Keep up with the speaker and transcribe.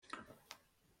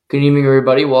Good evening,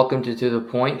 everybody. Welcome to the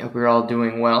Point. Hope you're all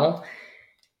doing well.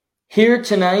 Here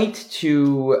tonight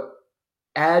to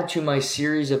add to my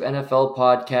series of NFL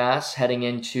podcasts heading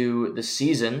into the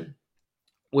season,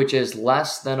 which is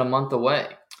less than a month away.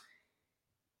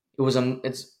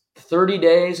 It's 30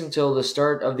 days until the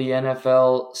start of the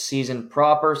NFL season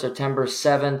proper, September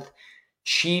 7th.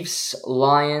 Chiefs,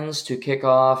 Lions to kick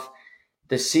off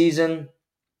the season.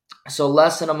 So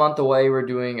less than a month away, we're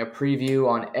doing a preview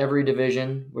on every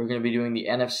division. We're going to be doing the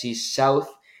NFC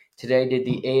South. Today did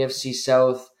the AFC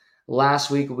South. Last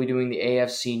week we'll be doing the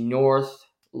AFC North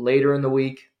later in the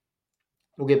week.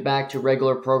 We'll get back to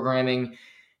regular programming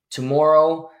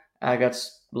tomorrow. I got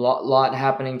a lot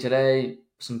happening today.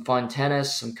 Some fun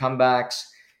tennis, some comebacks,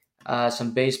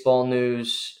 some baseball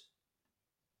news,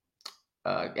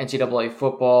 NCAA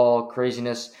football,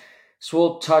 craziness. So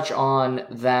we'll touch on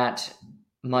that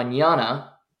mañana.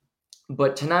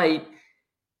 But tonight,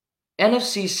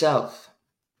 NFC South.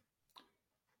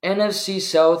 NFC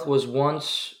South was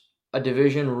once a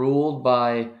division ruled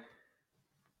by,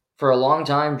 for a long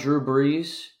time, Drew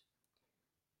Brees.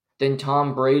 Then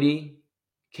Tom Brady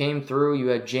came through. You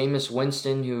had Jameis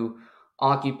Winston, who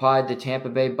occupied the Tampa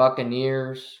Bay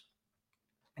Buccaneers.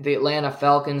 The Atlanta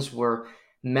Falcons were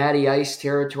Matty Ice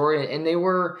territory, and it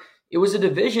was a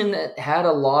division that had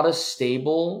a lot of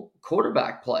stable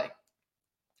quarterback play.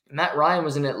 Matt Ryan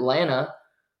was in Atlanta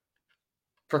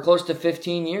for close to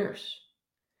 15 years.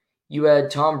 You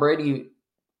had Tom Brady,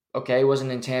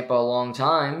 wasn't in Tampa a long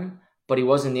time, but he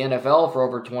was in the NFL for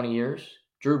over 20 years.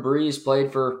 Drew Brees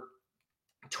played for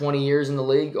 20 years in the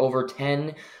league, over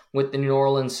 10 with the New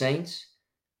Orleans Saints.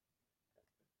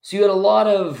 So you had a lot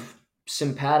of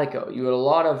simpatico. You had a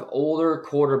lot of older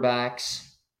quarterbacks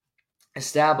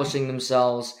establishing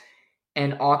themselves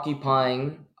and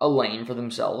occupying a lane for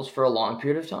themselves for a long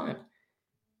period of time.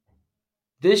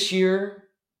 This year,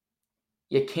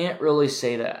 you can't really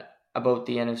say that about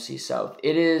the NFC South.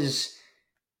 It is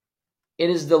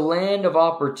the land of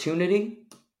opportunity.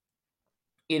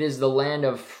 It is the land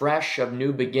of fresh, of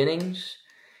new beginnings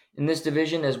in this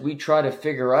division as we try to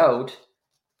figure out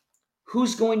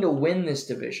who's going to win this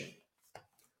division.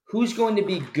 Who's going to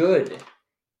be good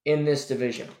in this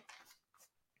division?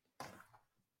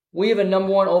 We have a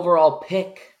number one overall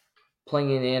pick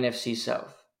playing in the NFC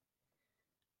South.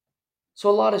 So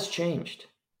a lot has changed.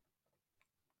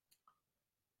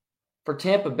 For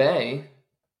Tampa Bay,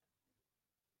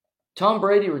 Tom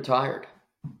Brady retired.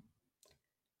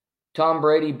 Tom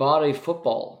Brady bought a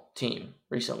football team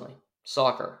recently,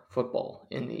 soccer, football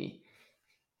in the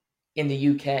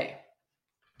UK.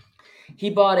 He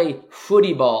bought a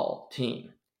footy ball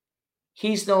team.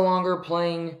 He's no longer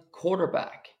playing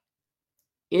quarterback.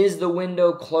 Is the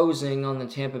window closing on the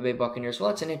Tampa Bay Buccaneers? Well,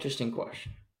 that's an interesting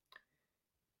question.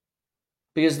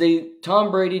 Because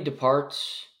Tom Brady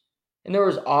departs, and there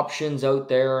was options out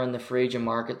there in the free agent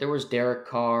market. There was Derek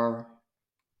Carr.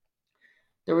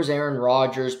 There was Aaron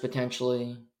Rodgers,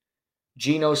 potentially.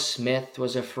 Geno Smith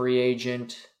was a free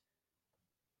agent.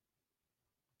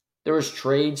 There was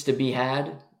trades to be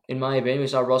had, in my opinion. We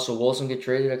saw Russell Wilson get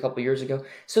traded a couple years ago.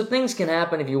 So things can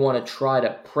happen if you want to try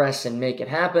to press and make it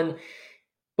happen.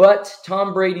 But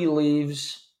Tom Brady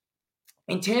leaves,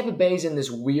 and Tampa Bay's in this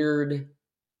weird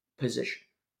position.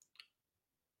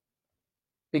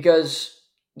 Because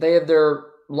they have their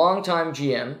longtime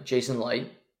GM, Jason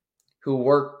Light, who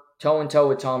worked toe-in-toe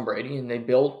with Tom Brady, and they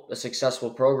built a successful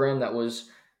program that was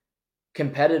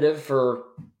competitive for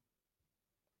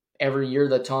every year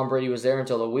that Tom Brady was there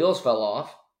until the wheels fell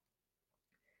off.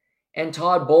 And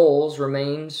Todd Bowles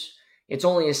remains, it's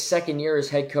only his second year as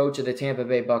head coach of the Tampa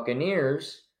Bay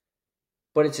Buccaneers,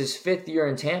 but it's his fifth year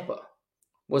in Tampa.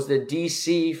 Was the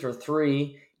DC for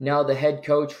 3, now the head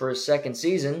coach for his second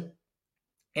season.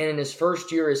 And in his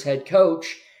first year as head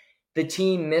coach, the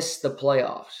team missed the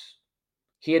playoffs.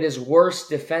 He had his worst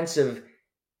defensive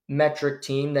metric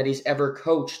team that he's ever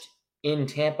coached in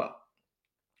Tampa,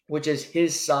 which is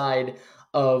his side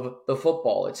of the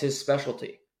football. It's his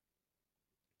specialty.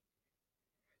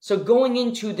 So going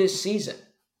into this season,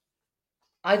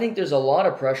 I think there's a lot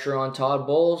of pressure on Todd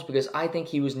Bowles because I think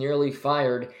he was nearly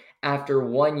fired after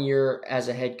 1 year as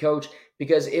a head coach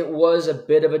because it was a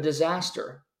bit of a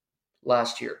disaster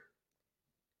last year.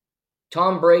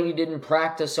 Tom Brady didn't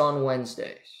practice on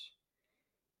Wednesdays.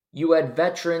 You had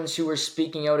veterans who were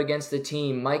speaking out against the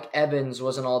team. Mike Evans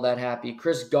wasn't all that happy.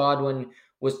 Chris Godwin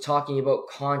was talking about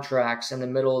contracts in the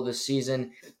middle of the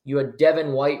season. You had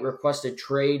Devin White request a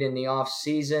trade in the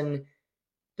offseason.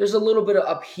 There's a little bit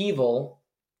of upheaval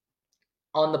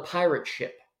on the pirate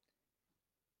ship.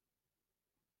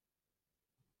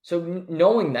 So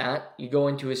knowing that, you go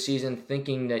into a season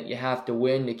thinking that you have to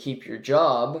win to keep your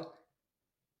job,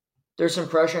 there's some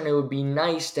pressure, and it would be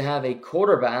nice to have a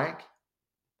quarterback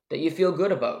that you feel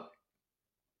good about.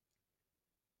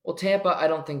 Well, Tampa, I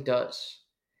don't think does.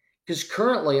 Because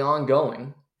currently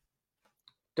ongoing,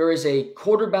 there is a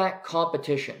quarterback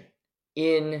competition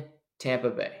in Tampa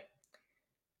Bay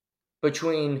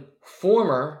between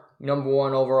former number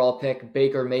 1 overall pick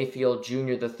Baker Mayfield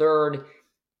Jr. III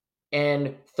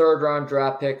and third-round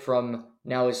draft pick from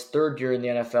now his third year in the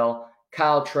NFL,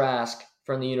 Kyle Trask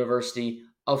from the University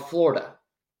of Florida.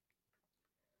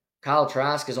 Kyle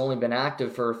Trask has only been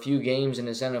active for a few games in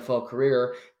his NFL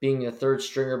career, being the third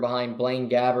stringer behind Blaine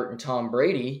Gabbert and Tom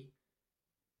Brady.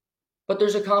 But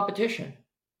there's a competition.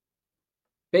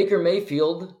 Baker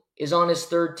Mayfield is on his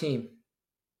third team.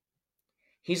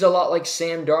 He's a lot like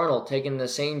Sam Darnold, taken the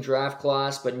same draft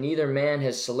class, but neither man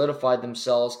has solidified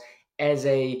themselves as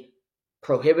a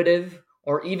prohibitive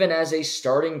or even as a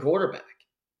starting quarterback.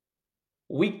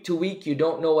 Week to week, you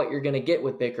don't know what you're going to get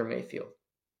with Baker Mayfield.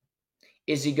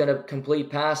 Is he going to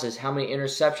complete passes? How many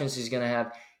interceptions he's going to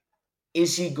have?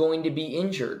 Is he going to be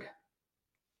injured?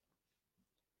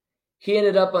 He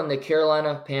ended up on the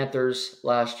Carolina Panthers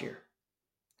last year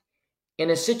in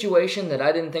a situation that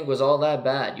I didn't think was all that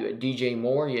bad. You had DJ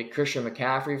Moore, you had Christian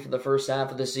McCaffrey for the first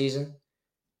half of the season.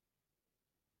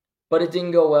 But it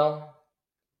didn't go well.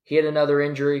 He had another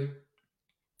injury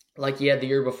like he had the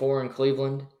year before in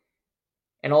Cleveland.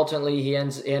 And ultimately, he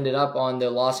ended up on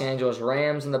the Los Angeles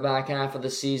Rams in the back half of the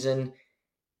season.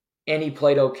 And he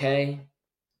played okay.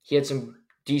 He had some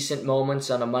decent moments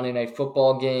on a Monday Night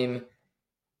Football game.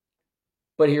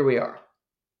 But here we are.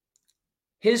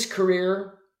 His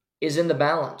career is in the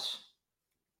balance.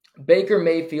 Baker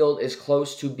Mayfield is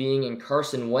close to being in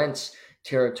Carson Wentz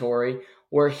territory,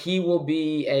 where he will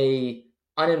be an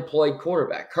unemployed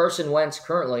quarterback. Carson Wentz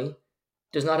currently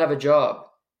does not have a job.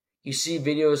 You see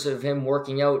videos of him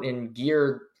working out in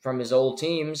gear from his old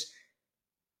teams,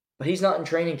 but he's not in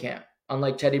training camp,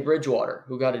 unlike Teddy Bridgewater,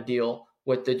 who got a deal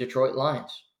with the Detroit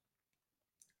Lions.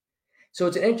 So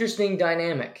it's an interesting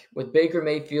dynamic with Baker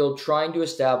Mayfield trying to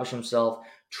establish himself,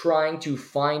 trying to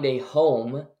find a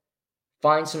home,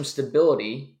 find some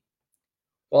stability,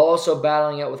 while also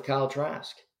battling out with Kyle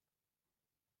Trask.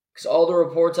 Because all the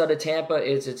reports out of Tampa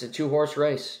is it's a 2-horse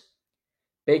race.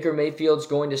 Baker Mayfield's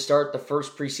going to start the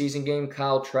first preseason game.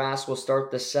 Kyle Trask will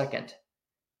start the second.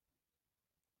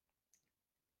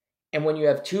 And when you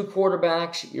have 2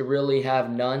 quarterbacks, you really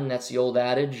have none. That's the old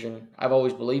adage, and I've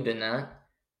always believed in that.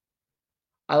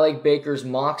 I like Baker's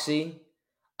moxie.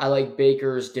 I like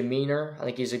Baker's demeanor. I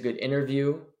think he's a good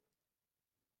interview.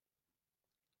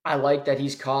 I like that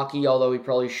he's cocky, although he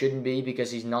probably shouldn't be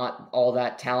because he's not all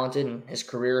that talented and his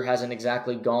career hasn't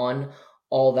exactly gone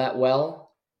all that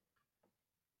well.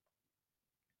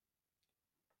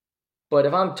 But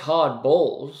if I'm Todd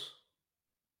Bowles,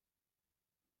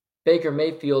 Baker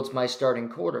Mayfield's my starting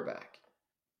quarterback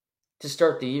to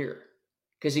start the year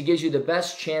because he gives you the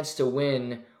best chance to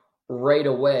win right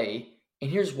away. And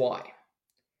here's why.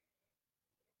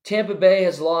 Tampa Bay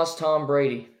has lost Tom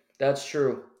Brady. That's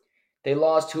true. They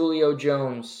lost Julio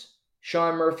Jones.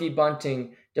 Sean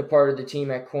Murphy-Bunting departed the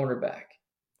team at cornerback.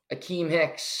 Akeem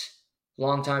Hicks,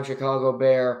 longtime Chicago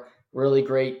Bear, really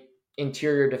great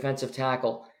interior defensive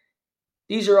tackle.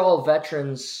 These are all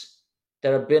veterans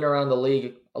that have been around the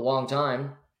league a long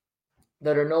time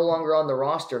that are no longer on the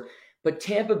roster. But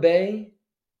Tampa Bay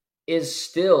is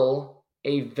still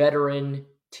a veteran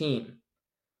team.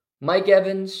 Mike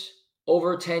Evans,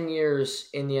 over 10 years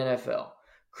in the NFL.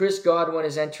 Chris Godwin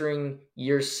is entering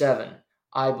year 7,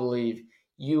 I believe.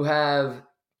 You have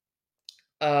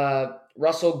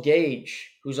Russell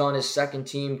Gage, who's on his second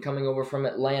team coming over from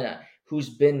Atlanta, who's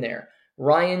been there.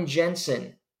 Ryan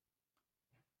Jensen,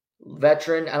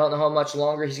 veteran. I don't know how much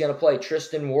longer he's going to play.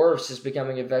 Tristan Wirfs is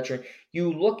becoming a veteran.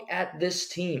 You look at this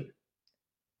team.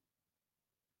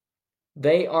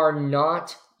 They are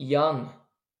not young.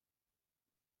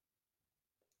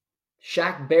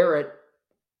 Shaq Barrett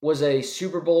was a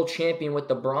Super Bowl champion with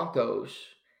the Broncos.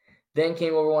 Then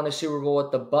came over, won a Super Bowl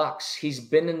with the Bucks. He's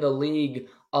been in the league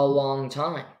a long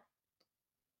time.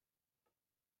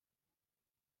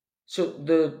 So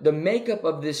the makeup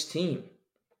of this team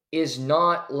is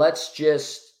not let's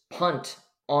just punt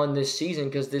on this season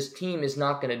because this team is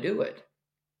not going to do it.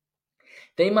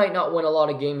 They might not win a lot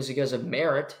of games because of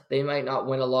merit. They might not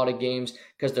win a lot of games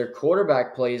because their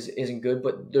quarterback play isn't good,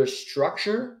 but their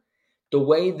structure, the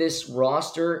way this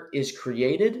roster is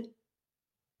created,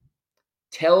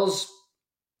 tells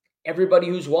everybody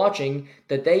who's watching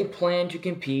that they plan to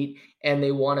compete and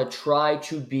they want to try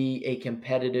to be a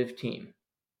competitive team.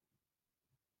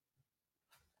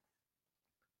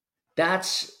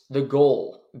 That's the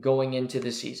goal going into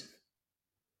the season.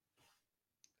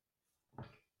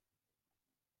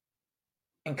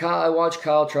 And I watch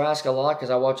Kyle Trask a lot because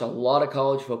I watch a lot of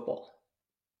college football.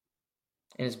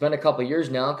 And it's been a couple years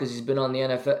now because he's been on the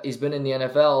NFL. He's been in the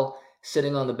NFL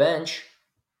sitting on the bench.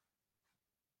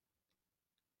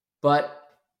 But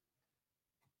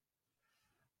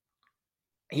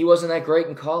he wasn't that great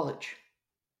in college.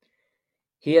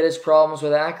 He had his problems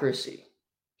with accuracy.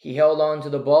 He held on to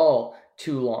the ball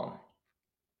too long.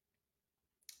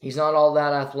 He's not all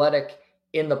that athletic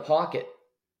in the pocket.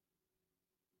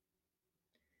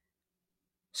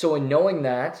 So in knowing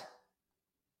that,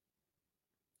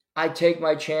 I take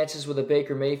my chances with a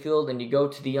Baker Mayfield and you go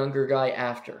to the younger guy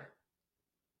after.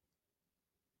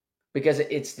 Because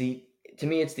to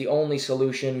me, it's the only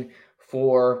solution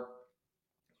for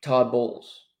Todd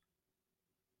Bowles.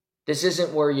 This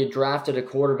isn't where you drafted a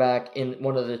quarterback in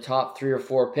one of the top 3 or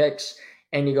 4 picks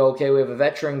and you go, okay, we have a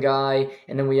veteran guy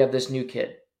and then we have this new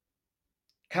kid.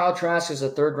 Kyle Trask is a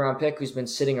 3rd-round pick who's been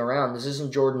sitting around. This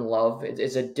isn't Jordan Love.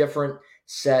 It's a different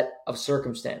set of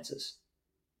circumstances.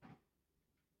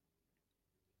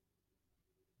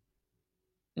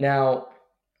 Now,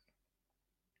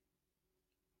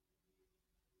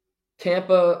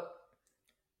 Tampa,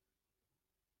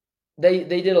 they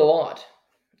did a lot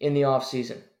in the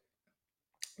offseason.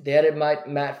 They added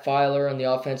Matt Filer on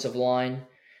the offensive line.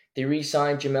 They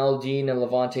re-signed Jamel Dean and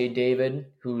Levante David,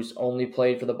 who's only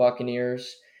played for the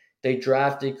Buccaneers. They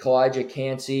drafted Kalijah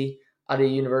Cansey out of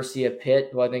the University of Pitt,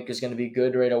 who I think is going to be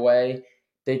good right away.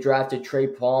 They drafted Trey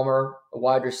Palmer, a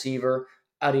wide receiver,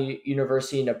 out of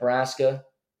University of Nebraska.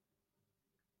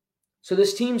 So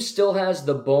this team still has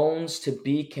the bones to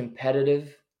be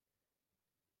competitive,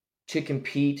 to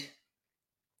compete.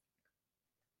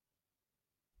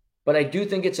 But I do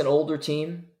think it's an older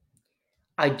team.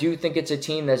 I do think it's a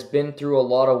team that's been through a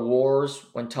lot of wars.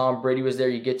 When Tom Brady was there,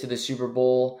 you get to the Super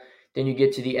Bowl, then you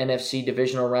get to the NFC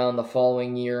divisional round the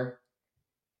following year,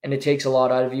 and it takes a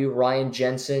lot out of you. Ryan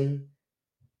Jensen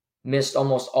missed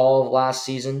almost all of last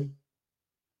season.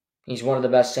 He's one of the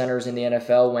best centers in the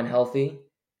NFL when healthy.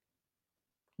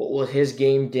 But will his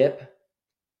game dip?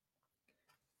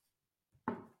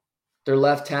 Their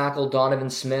left tackle, Donovan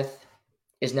Smith,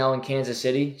 is now in Kansas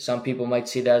City. Some people might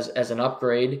see that as an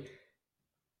upgrade.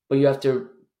 But you have to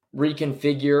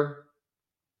reconfigure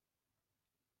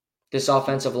this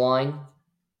offensive line.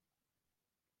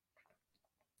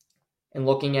 And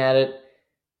looking at it,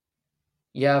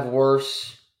 you have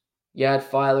Wirfs, you had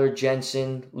Filer,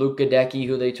 Jensen, Luke Gadecki,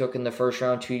 who they took in the first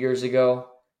round 2 years ago.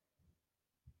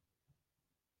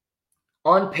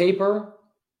 On paper,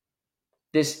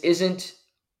 this isn't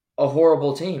a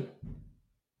horrible team.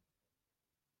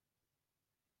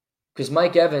 Because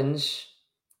Mike Evans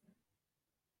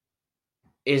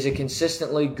is a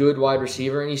consistently good wide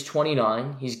receiver, and he's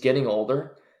 29. He's getting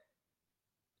older.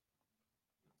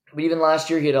 But even last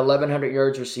year, he had 1,100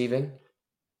 yards receiving.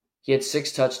 He had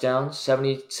 6 touchdowns,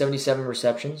 77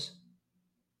 receptions,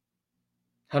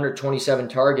 127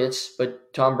 targets,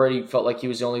 but Tom Brady felt like he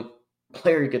was the only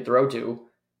player he could throw to.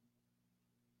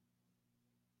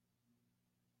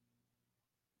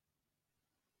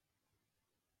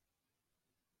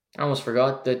 I almost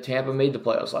forgot that Tampa made the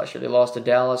playoffs last year. They lost to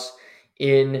Dallas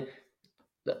in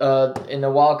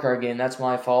the wild card game. That's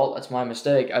my fault. That's my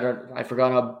mistake. I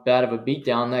forgot how bad of a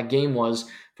beatdown that game was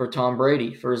for Tom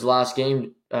Brady for his last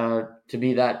game to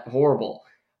be that horrible.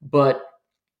 But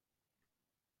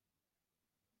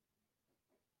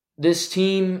this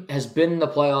team has been in the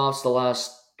playoffs the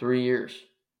last 3 years.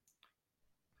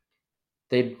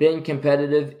 They've been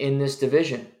competitive in this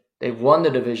division. They've won the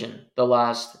division the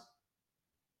last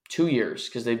 2 years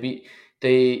because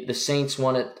the Saints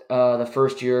won it the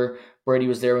first year Brady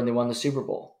was there when they won the Super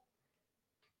Bowl.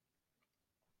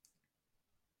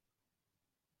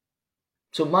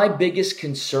 So my biggest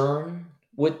concern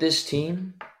with this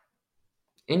team,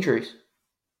 injuries.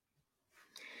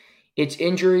 It's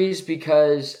injuries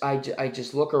because I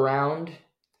just look around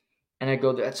and I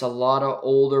go, that's a lot of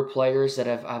older players that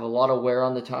have a lot of wear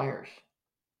on the tires.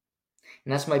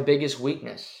 And that's my biggest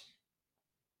weakness.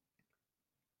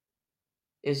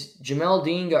 Is Jamel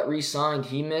Dean got re-signed.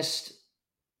 He missed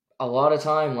a lot of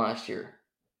time last year.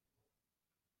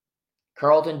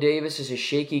 Carlton Davis is a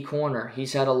shaky corner.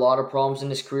 He's had a lot of problems in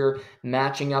his career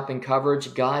matching up in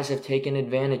coverage. Guys have taken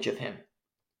advantage of him.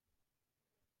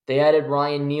 They added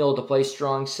Ryan Neal to play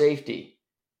strong safety.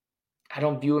 I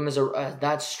don't view him as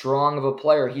that strong of a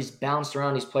player. He's bounced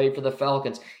around. He's played for the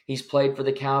Falcons. He's played for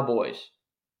the Cowboys.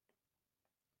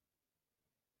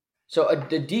 So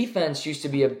the defense used to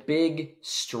be a big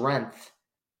strength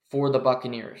for the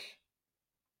Buccaneers.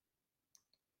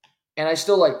 And I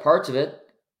still like parts of it.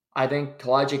 I think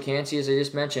Kalijah Cansey, as I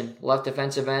just mentioned, left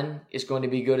defensive end, is going to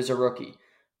be good as a rookie.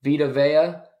 Vita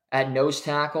Vea at nose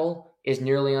tackle is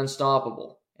nearly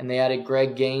unstoppable. And they added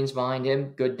Greg Gaines behind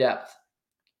him, good depth.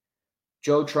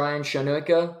 Joe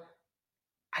Tryon-Shoyinka,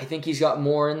 I think he's got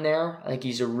more in there. I think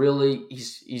he's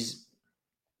he's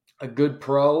a good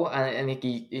pro. I think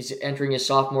he's entering his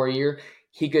sophomore year.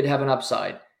 He could have an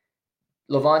upside.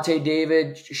 Levante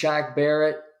David, Shaq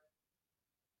Barrett,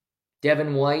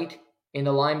 Devin White in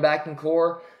the linebacking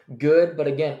core, good. But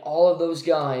again, all of those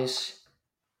guys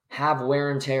have wear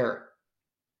and tear.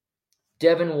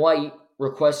 Devin White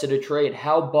requested a trade.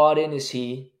 How bought in is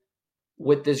he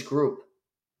with this group?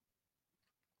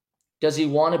 Does he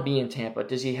want to be in Tampa?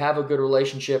 Does he have a good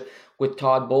relationship with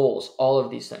Todd Bowles? All of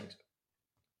these things.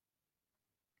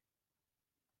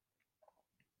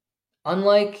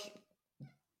 Unlike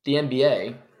the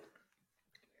NBA,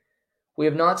 we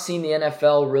have not seen the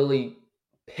NFL really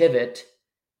pivot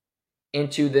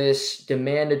into this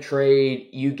demand a trade,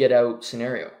 you get out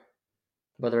scenario.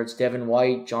 Whether it's Devin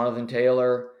White, Jonathan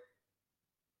Taylor,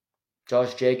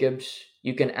 Josh Jacobs,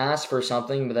 you can ask for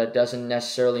something, but that doesn't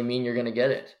necessarily mean you're going to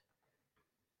get it.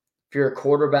 If you're a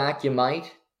quarterback, you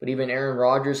might, but even Aaron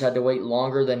Rodgers had to wait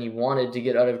longer than he wanted to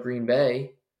get out of Green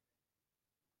Bay.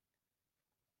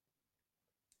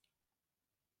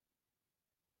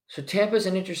 So Tampa's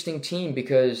an interesting team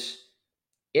because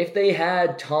if they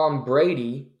had Tom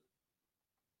Brady,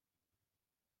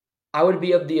 I would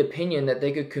be of the opinion that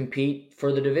they could compete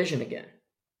for the division again.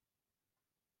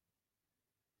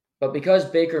 But because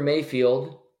Baker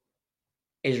Mayfield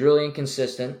is really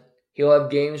inconsistent, he'll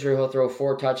have games where he'll throw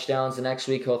 4 touchdowns. The next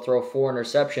week he'll throw 4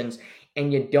 interceptions,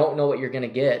 and you don't know what you're going to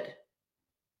get.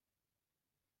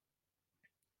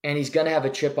 And he's going to have a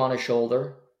chip on his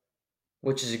shoulder,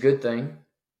 which is a good thing.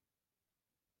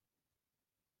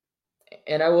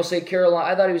 And I will say Carolina,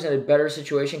 I thought he was in a better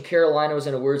situation. Carolina was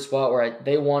in a weird spot where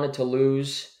they wanted to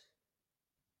lose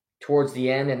towards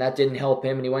the end, and that didn't help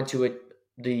him. And he went to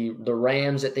the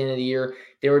Rams at the end of the year.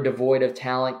 They were devoid of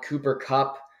talent. Cooper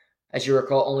Kupp, as you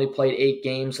recall, only played 8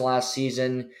 games last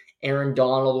season. Aaron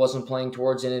Donald wasn't playing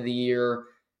towards the end of the year.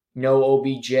 No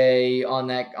OBJ on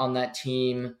that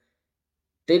team.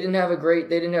 They didn't have great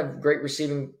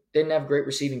receiving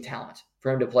talent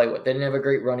for him to play with. They didn't have a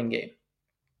great running game.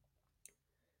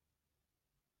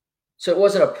 So it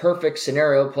wasn't a perfect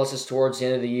scenario, plus it's towards the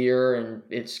end of the year and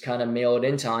it's kind of mailed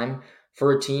in time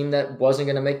for a team that wasn't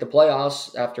going to make the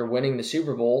playoffs after winning the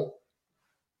Super Bowl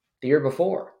the year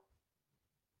before.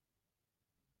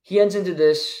 He ends into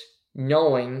this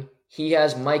knowing he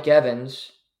has Mike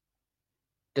Evans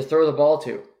to throw the ball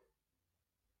to,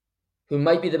 who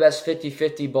might be the best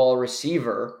 50-50 ball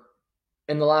receiver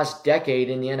in the last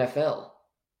decade in the NFL.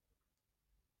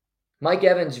 Mike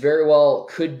Evans very well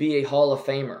could be a Hall of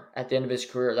Famer at the end of his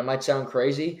career. That might sound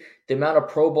crazy. The amount of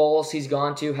Pro Bowls he's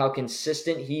gone to, how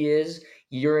consistent he is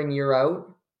year in, year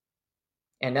out.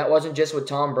 And that wasn't just with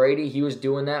Tom Brady. He was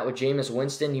doing that with Jameis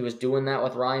Winston. He was doing that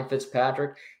with Ryan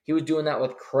Fitzpatrick. He was doing that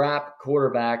with crap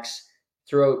quarterbacks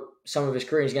throughout some of his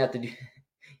career. He's going to have to do,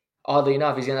 oddly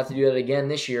enough, he's going to have to do that again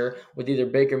this year with either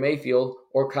Baker Mayfield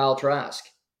or Kyle Trask.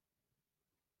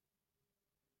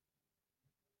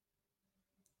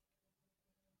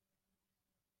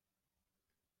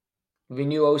 We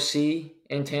new OC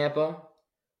in Tampa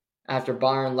after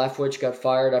Byron Leftwich got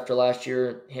fired after last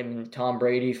year. Him and Tom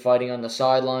Brady fighting on the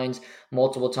sidelines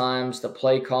multiple times. The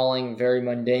play calling, very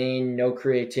mundane, no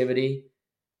creativity.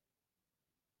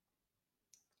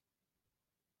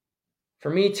 For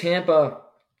me, Tampa,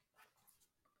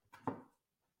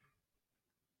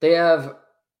 they have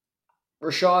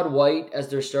Rachaad White as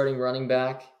their starting running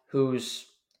back, who's,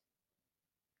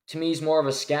 to me, he's more of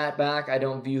a scat back. I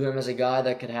don't view him as a guy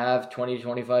that could have 20 to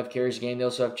 25 carries a game. They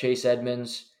also have Chase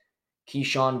Edmonds,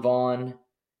 Keyshawn Vaughn.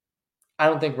 I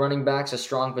don't think running back's a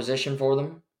strong position for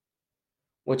them,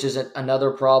 which is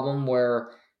another problem where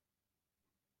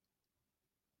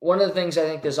one of the things I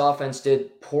think this offense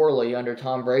did poorly under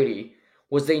Tom Brady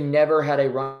was they never had a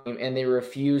run game and they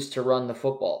refused to run the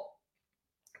football.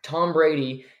 Tom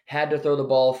Brady had to throw the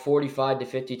ball 45 to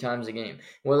 50 times a game.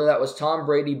 Whether that was Tom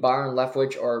Brady, Byron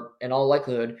Leftwich, or in all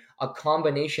likelihood, a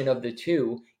combination of the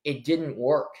two, it didn't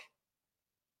work.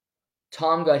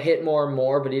 Tom got hit more and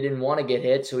more, but he didn't want to get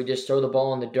hit, so he just throw the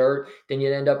ball in the dirt. Then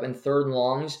you'd end up in 3rd and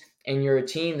longs, and you're a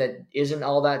team that isn't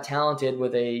all that talented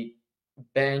with a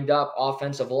banged-up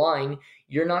offensive line.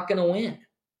 You're not going to win.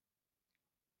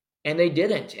 And they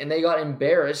didn't, and they got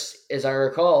embarrassed, as I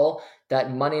recall,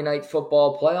 that Monday Night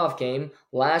Football playoff game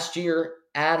last year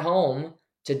at home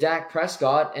to Dak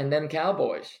Prescott and them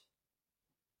Cowboys.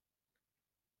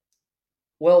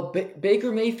 Well,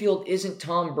 Baker Mayfield isn't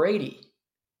Tom Brady.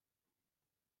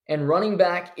 And running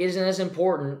back isn't as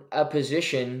important a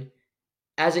position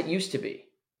as it used to be.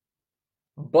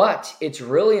 But it's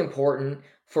really important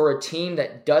for a team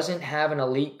that doesn't have an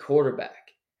elite quarterback.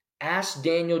 Ask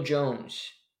Daniel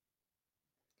Jones.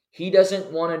 He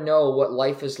doesn't want to know what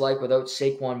life is like without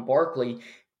Saquon Barkley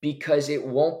because it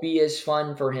won't be as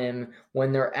fun for him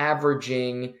when they're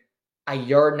averaging a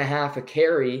yard and a half a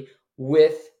carry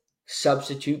with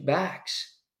substitute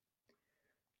backs.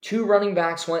 2 running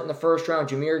backs went in the first round.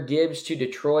 Jahmyr Gibbs to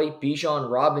Detroit,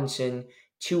 Bijan Robinson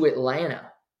to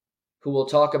Atlanta, who we'll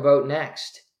talk about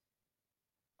next.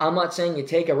 I'm not saying you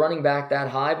take a running back that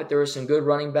high, but there are some good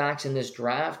running backs in this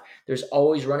draft. There's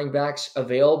always running backs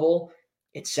available.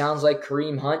 It sounds like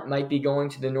Kareem Hunt might be going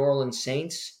to the New Orleans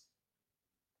Saints.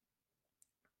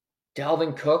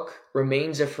 Dalvin Cook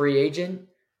remains a free agent.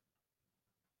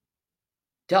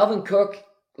 Dalvin Cook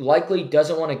likely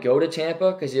doesn't want to go to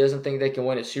Tampa because he doesn't think they can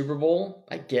win a Super Bowl.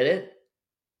 I get it.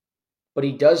 But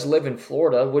he does live in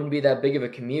Florida. Wouldn't be that big of a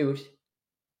commute.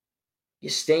 You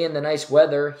stay in the nice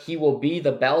weather. He will be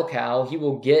the bell cow. He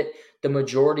will get the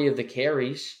majority of the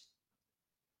carries.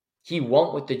 He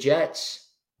won't with the Jets.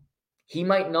 He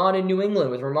might not in New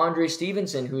England with Ramondre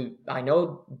Stevenson, who I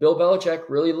know Bill Belichick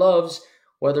really loves,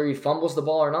 whether he fumbles the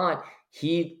ball or not.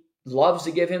 He loves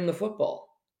to give him the football.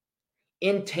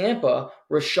 In Tampa,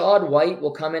 Rachaad White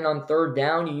will come in on third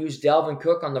down. You use Dalvin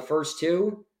Cook on the first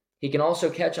 2. He can also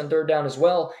catch on third down as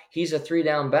well. He's a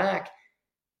 3-down back.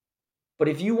 But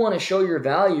if you want to show your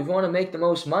value, if you want to make the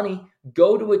most money,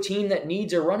 go to a team that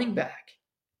needs a running back.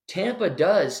 Tampa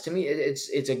does. To me,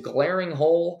 it's a glaring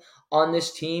hole on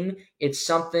this team. It's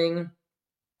something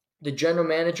the general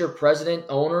manager, president,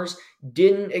 owners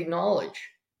didn't acknowledge.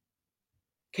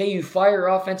 Okay, you fire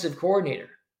offensive coordinator.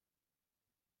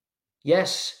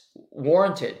 Yes,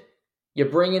 warranted. You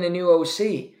bring in a new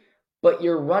OC, but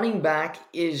your running back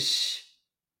is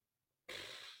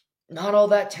not all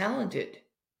that talented.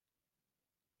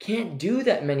 Can't do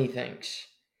that many things.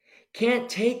 Can't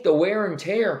take the wear and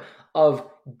tear of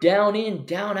down in,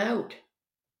 down out.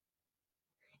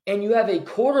 And you have a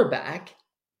quarterback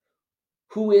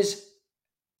who is,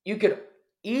 you could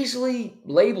easily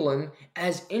label him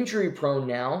as injury prone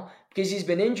now because he's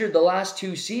been injured the last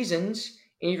 2 seasons.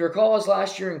 And if you recall his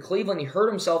last year in Cleveland, he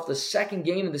hurt himself the second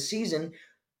game of the season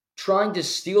trying to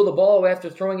steal the ball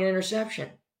after throwing an interception.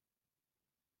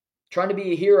 Trying to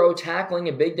be a hero tackling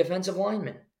a big defensive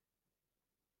lineman.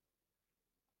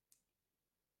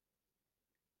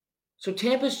 So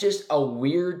Tampa's just a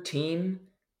weird team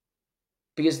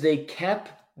because they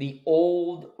kept the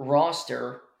old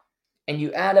roster and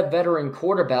you add a veteran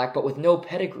quarterback but with no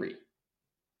pedigree.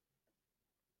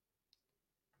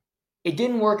 It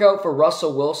didn't work out for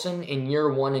Russell Wilson in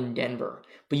year 1 in Denver,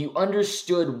 but you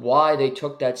understood why they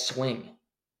took that swing.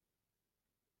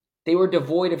 They were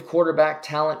devoid of quarterback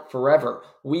talent forever.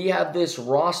 We have this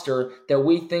roster that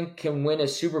we think can win a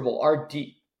Super Bowl. Our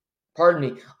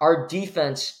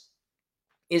defense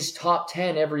is top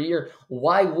 10 every year.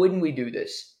 Why wouldn't we do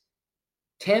this?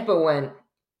 Tampa went,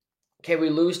 okay, we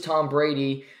lose Tom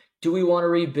Brady. Do we want to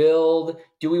rebuild?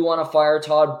 Do we want to fire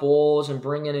Todd Bowles and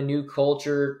bring in a new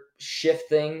culture, shift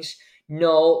things?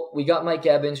 No, we got Mike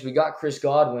Evans. We got Chris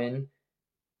Godwin.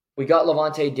 We got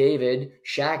Levante David,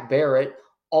 Shaq Barrett.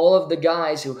 All of the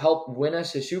guys who helped win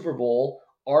us a Super Bowl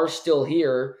are still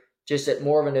here, just at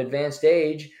more of an advanced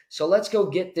age. So let's go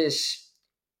get this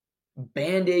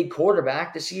Band-Aid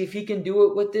quarterback to see if he can do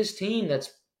it with this team that's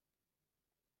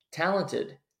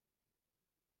talented.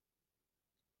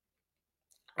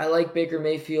 I like Baker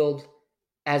Mayfield,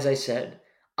 as I said.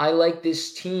 I like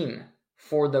this team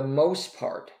for the most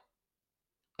part.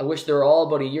 I wish they were all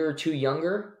about a year or 2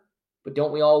 younger, but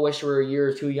don't we all wish we were a year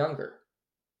or 2 younger?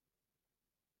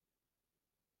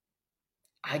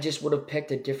 I just would have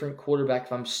picked a different quarterback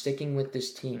if I'm sticking with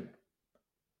this team.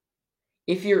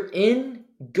 If you're in,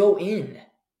 go in.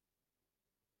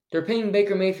 They're paying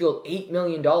Baker Mayfield $8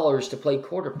 million to play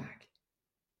quarterback.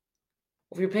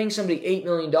 If you're paying somebody $8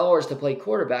 million to play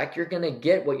quarterback, you're going to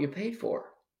get what you paid for.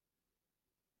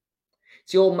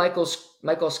 It's the old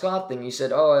Michael Scott thing. He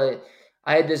said, I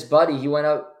had this buddy. He went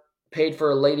out, paid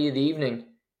for a lady of the evening.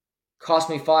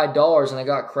 Cost me $5 and I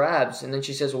got crabs. And then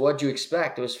she says, well, what'd you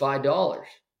expect? It was $5.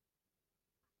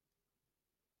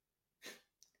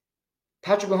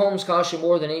 Patrick Mahomes cost you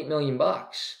more than $8 million.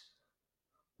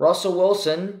 Russell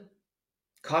Wilson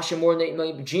cost you more than $8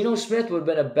 million. Geno Smith would have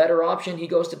been a better option. He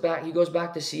goes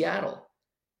back to Seattle.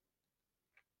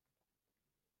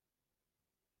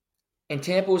 And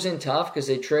Tampa was in tough because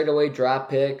they trade away draft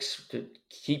picks to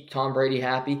keep Tom Brady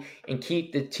happy and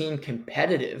keep the team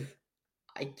competitive.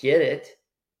 I get it.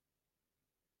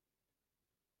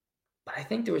 But I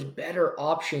think there was better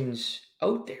options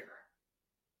out there.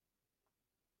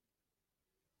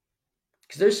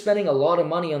 Because they're spending a lot of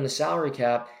money on the salary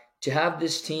cap to have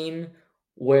this team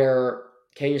where,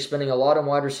 okay, you're spending a lot on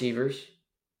wide receivers.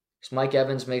 Because Mike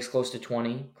Evans makes close to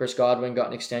 20. Chris Godwin got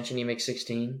an extension. He makes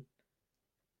 16.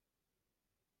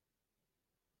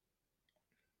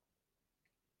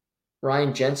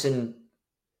 Ryan Jensen,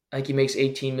 I think he makes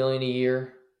 $18 million a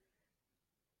year.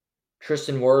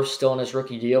 Tristan Wirfs still on his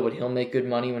rookie deal, but he'll make good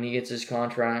money when he gets his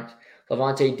contract.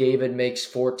 Levante David makes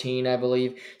 14, I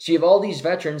believe. So you have all these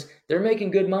veterans, they're making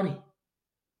good money.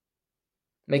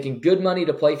 Making good money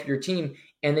to play for your team,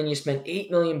 and then you spend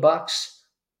 $8 million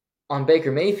on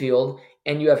Baker Mayfield,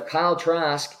 and you have Kyle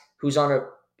Trask, who's on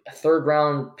a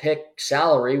third-round pick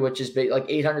salary, which is like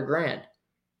 $800,000.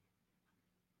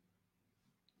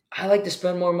 I like to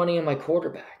spend more money on my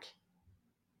quarterback.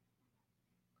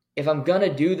 If I'm going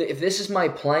to do that, if this is my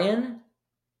plan,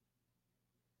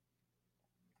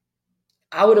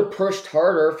 I would have pushed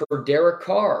harder for Derek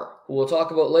Carr, who we'll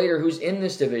talk about later, who's in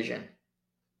this division.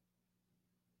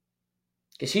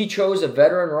 Because he chose a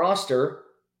veteran roster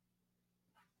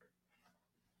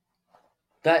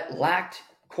that lacked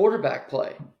quarterback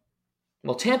play.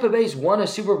 Well, Tampa Bay's won a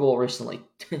Super Bowl recently.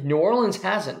 New Orleans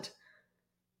hasn't.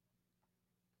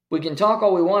 We can talk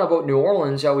all we want about New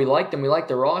Orleans, how we like them, we like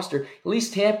the roster. At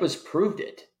least Tampa's proved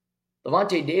it.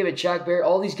 Levante David, Shaq Barrett,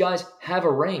 all these guys have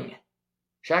a ring.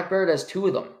 Shaq Barrett has 2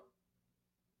 of them.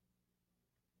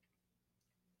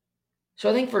 So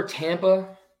I think for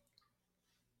Tampa,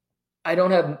 I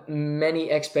don't have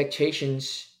many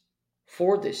expectations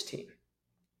for this team.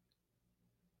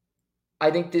 I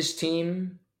think this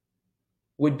team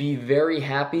would be very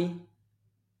happy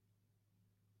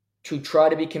to try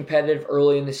to be competitive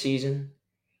early in the season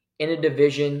in a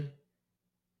division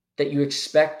that you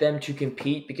expect them to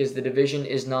compete because the division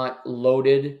is not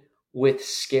loaded with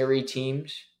scary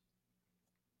teams.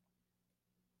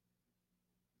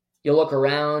 You look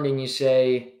around and you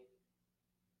say,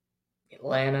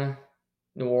 Atlanta,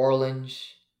 New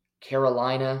Orleans,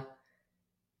 Carolina,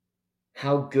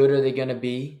 how good are they going to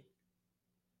be?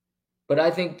 But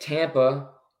I think Tampa,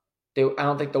 I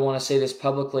don't think they'll want to say this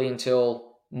publicly until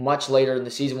much later in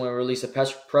the season when we release a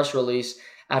press release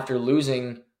after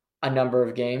losing a number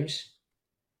of games,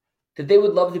 that they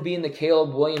would love to be in the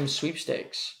Caleb Williams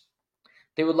sweepstakes.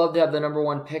 They would love to have the number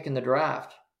 1 pick in the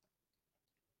draft.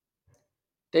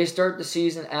 They start the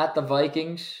season at the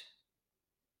Vikings.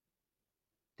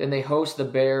 Then they host the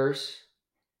Bears.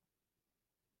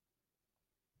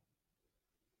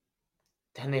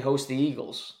 Then they host the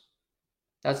Eagles.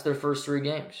 That's their first 3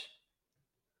 games.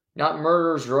 Not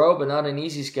murderer's row, but not an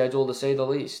easy schedule to say the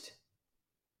least.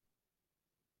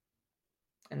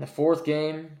 And the 4th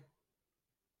game,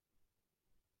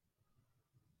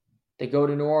 they go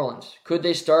to New Orleans. Could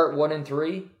they start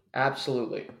 1-3?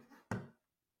 Absolutely.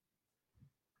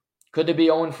 Could they be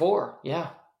 0-4? Yeah.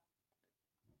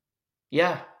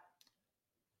 Yeah.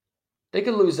 They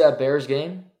could lose that Bears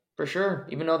game, for sure.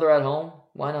 Even though they're at home,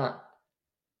 why not?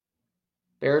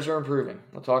 Bears are improving.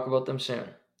 We'll talk about them soon.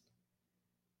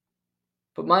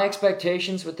 But my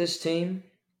expectations with this team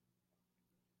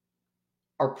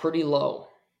are pretty low.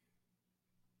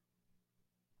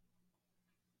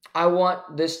 I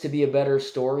want this to be a better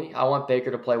story. I want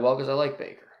Baker to play well because I like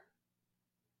Baker.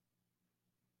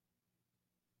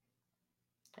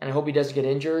 And I hope he doesn't get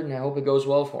injured, and I hope it goes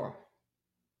well for him.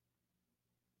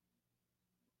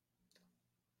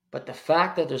 But the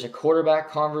fact that there's a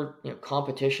quarterback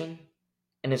competition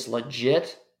and it's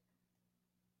legit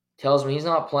tells me he's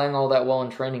not playing all that well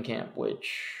in training camp,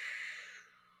 which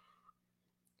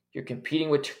you're competing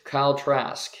with Kyle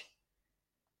Trask.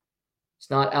 It's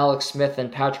not Alex Smith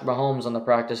and Patrick Mahomes on the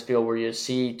practice field where you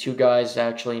see 2 guys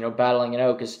actually, battling it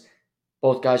out because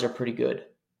both guys are pretty good.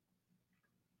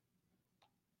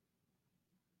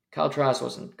 Kyle Trask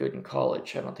wasn't good in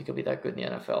college. I don't think he'll be that good in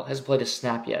the NFL. Hasn't played a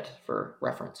snap yet, for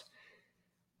reference.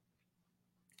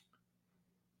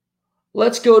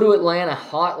 Let's go to Atlanta.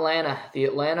 Hot Atlanta. The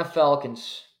Atlanta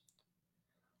Falcons.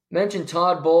 Mentioned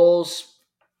Todd Bowles.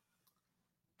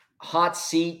 Hot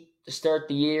seat to start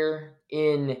the year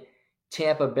in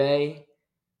Tampa Bay.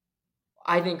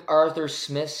 I think Arthur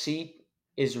Smith's seat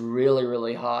is really,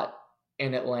 really hot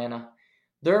in Atlanta.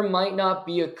 There might not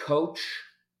be a coach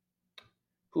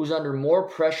who's under more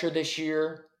pressure this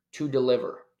year to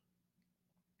deliver.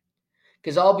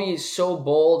 Because I'll be so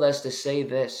bold as to say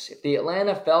this. If the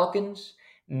Atlanta Falcons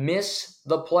miss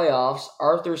the playoffs,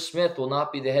 Arthur Smith will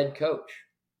not be the head coach.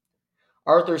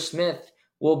 Arthur Smith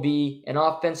will be an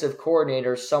offensive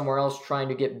coordinator somewhere else trying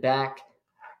to get back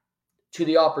to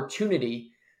the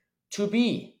opportunity to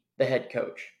be the head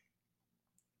coach.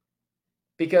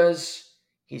 Because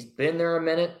he's been there a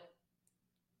minute.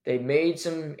 They made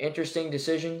some interesting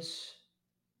decisions.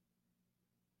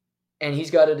 And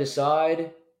he's got to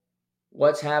decide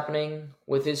what's happening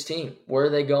with his team. Where are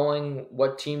they going?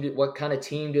 What kind of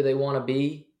team do they want to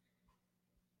be?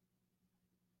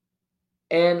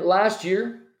 And last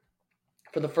year,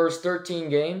 for the first 13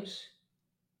 games,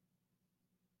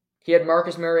 he had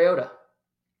Marcus Mariota.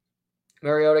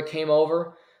 Mariota came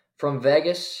over from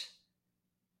Vegas,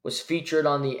 was featured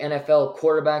on the NFL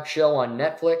quarterback show on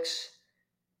Netflix,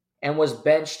 and was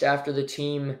benched after the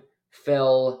team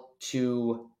fell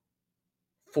to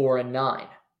 4-9.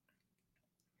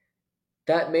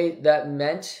 That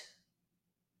meant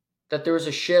that there was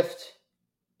a shift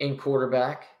in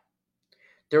quarterback.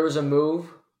 There was a move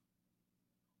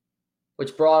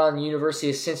which brought on the University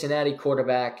of Cincinnati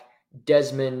quarterback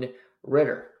Desmond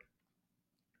Ridder.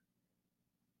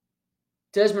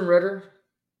 Desmond Ridder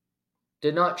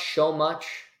did not show much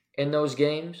in those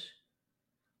games.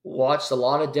 Watched a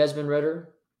lot of Desmond Ridder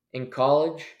in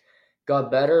college.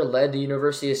 Got better, led the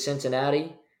University of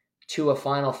Cincinnati to a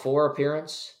Final Four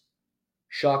appearance,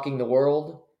 shocking the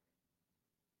world,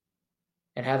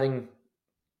 and having,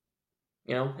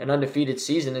 an undefeated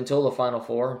season until the Final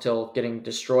Four, until getting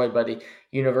destroyed by the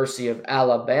University of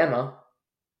Alabama.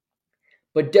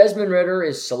 But Desmond Ridder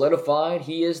is solidified.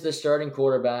 He is the starting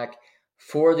quarterback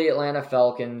for the Atlanta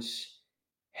Falcons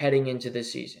heading into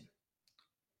this season.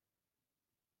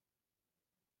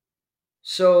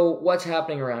 So what's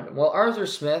happening around him? Well, Arthur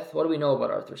Smith, what do we know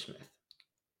about Arthur Smith?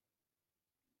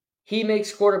 He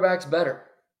makes quarterbacks better.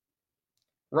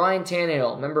 Ryan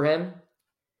Tannehill, remember him?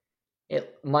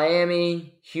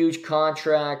 Miami, huge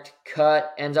contract,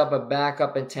 cut, ends up a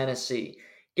backup in Tennessee.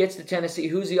 Gets to Tennessee.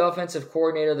 Who's the offensive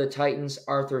coordinator of the Titans?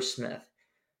 Arthur Smith.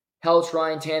 Helps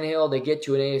Ryan Tannehill. They get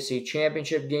to an AFC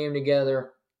championship game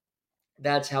together.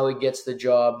 That's how he gets the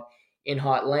job in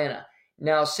Atlanta.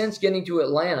 Now, since getting to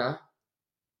Atlanta,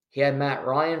 he had Matt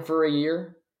Ryan for a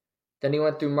year. Then he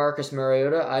went through Marcus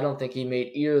Mariota. I don't think he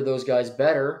made either of those guys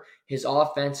better. His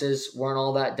offenses weren't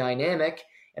all that dynamic.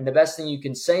 And the best thing you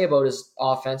can say about his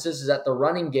offenses is that the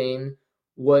running game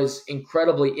was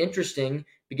incredibly interesting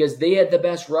because they had the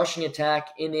best rushing attack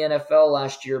in the NFL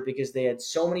last year because they had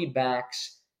so many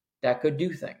backs that could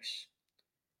do things.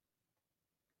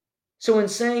 So in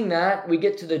saying that, we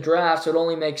get to the draft, so it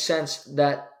only makes sense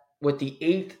that with the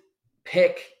 8th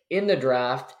pick in the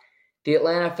draft, the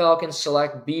Atlanta Falcons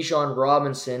select Bijan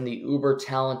Robinson, the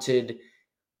uber-talented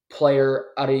player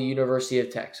out of the University of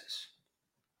Texas.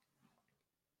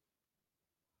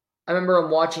 I remember I'm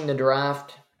watching the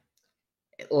draft.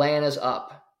 Atlanta's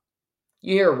up.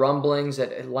 You hear rumblings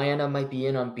that Atlanta might be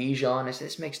in on Bijan. I said,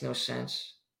 this makes no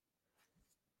sense.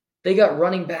 They got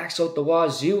running backs out the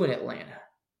wazoo in Atlanta.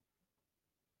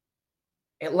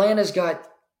 They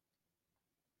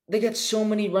got so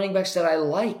many running backs that I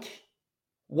like.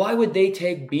 Why would they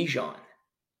take Bijan?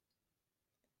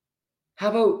 How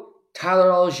about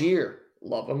Tyler Algier?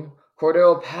 Love him.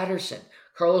 Cordero Patterson.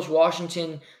 Carlos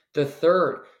Washington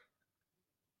III.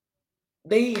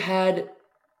 They had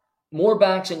more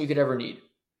backs than you could ever need.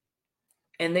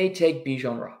 And they take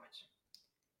Bijan Robinson.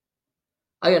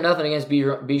 I got nothing against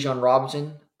Bijan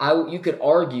Robinson. You could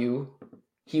argue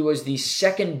he was the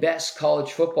second best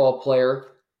college football player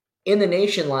in the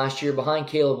nation last year behind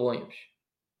Caleb Williams.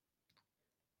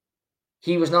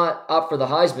 He was not up for the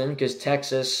Heisman because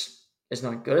Texas is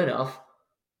not good enough.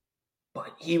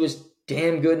 But he was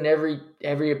damn good in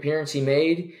every appearance he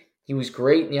made. He was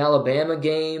great in the Alabama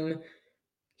game.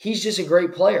 He's just a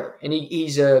great player. And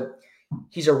he's a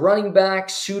running back,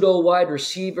 pseudo wide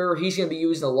receiver. He's going to be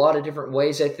used in a lot of different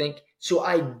ways, I think. So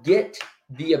I get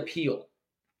the appeal.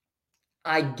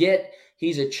 I get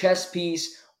he's a chess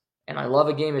piece, and I love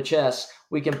a game of chess.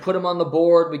 We can put him on the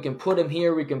board. We can put him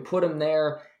here. We can put him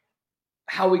there.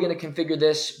 How are we going to configure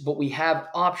this? But we have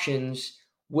options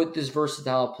with this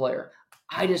versatile player.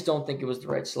 I just don't think it was the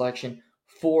right selection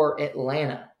for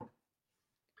Atlanta.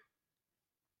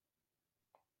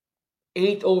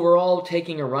 8th overall,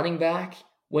 taking a running back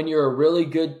when you're a really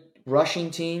good rushing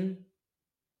team.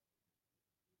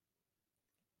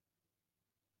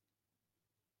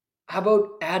 How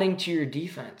about adding to your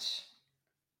defense?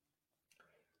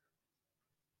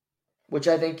 Which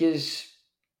I think is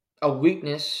a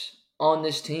weakness on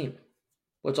this team,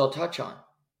 which I'll touch on.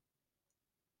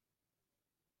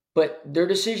 But their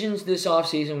decisions this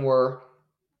offseason were,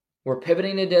 we're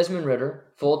pivoting to Desmond Ridder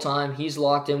full-time. He's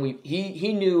locked in.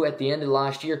 He knew at the end of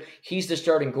last year he's the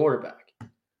starting quarterback.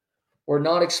 We're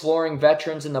not exploring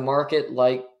veterans in the market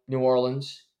like New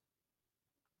Orleans.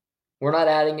 We're not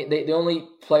adding, the only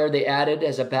player they added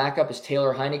as a backup is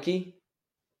Taylor Heineke,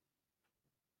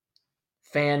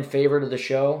 fan favorite of the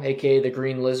show, aka the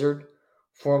Green Lizard,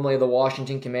 formerly of the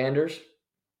Washington Commanders.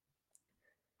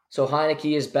 So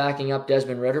Heineke is backing up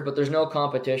Desmond Ridder, but there's no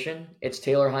competition. It's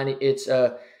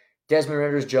Desmond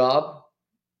Ridder's job,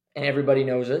 and everybody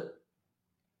knows it.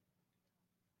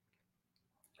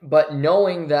 But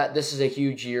knowing that this is a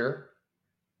huge year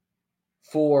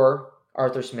for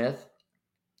Arthur Smith,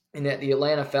 and that the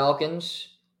Atlanta Falcons,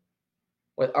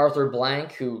 with Arthur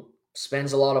Blank, who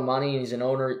spends a lot of money and he's an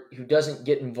owner who doesn't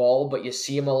get involved, but you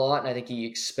see him a lot, and I think he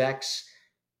expects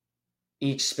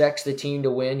the team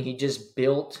to win. He just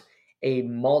built a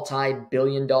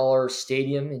multi-billion-dollar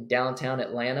stadium in downtown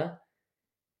Atlanta.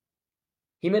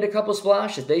 He made a couple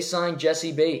splashes. They signed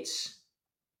Jesse Bates,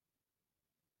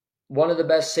 one of the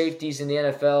best safeties in the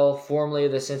NFL, formerly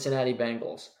of the Cincinnati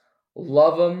Bengals.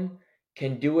 Love him,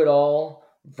 can do it all,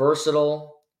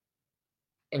 versatile,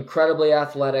 incredibly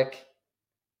athletic,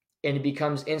 and he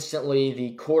becomes instantly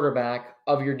the quarterback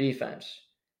of your defense.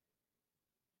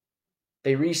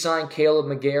 They re-signed Caleb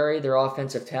McGarry, their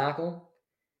offensive tackle.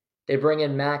 They bring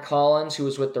in Mac Hollins, who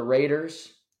was with the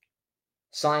Raiders.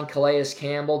 Signed Calais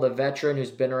Campbell, the veteran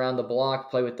who's been around the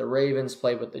block, played with the Ravens,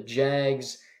 played with the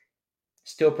Jags,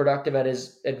 still productive at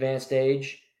his advanced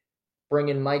age. Bring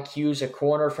in Mike Hughes, a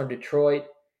corner from Detroit.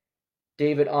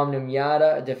 David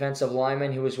Omnimyata, a defensive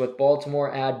lineman who was with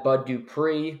Baltimore. Add Bud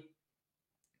Dupree.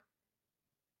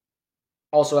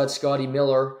 Also had Scotty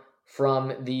Miller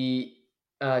from the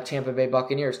Tampa Bay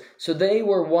Buccaneers. So they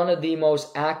were one of the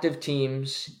most active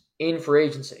teams in free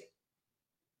agency.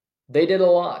 They did a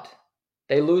lot.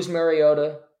 They lose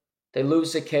Mariota, they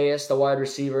lose Zacchaeus, the wide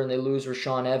receiver, and they lose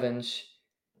Rashawn Evans,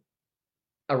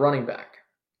 a running back.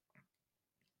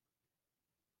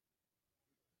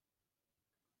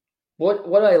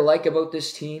 What I like about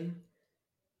this team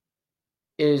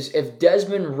is if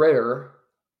Desmond Ridder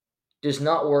does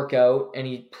not work out and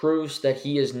he proves that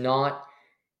he is not,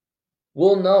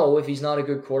 we'll know if he's not a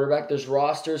good quarterback. There's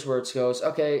rosters where it goes,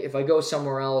 okay, if I go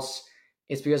somewhere else,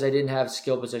 it's because I didn't have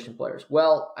skill position players.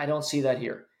 Well, I don't see that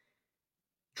here.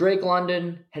 Drake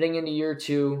London, heading into year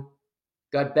 2,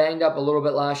 got banged up a little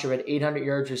bit last year, had 800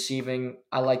 yards receiving.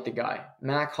 I like the guy.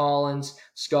 Mac Hollins,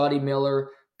 Scotty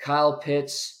Miller, Kyle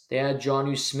Pitts. They had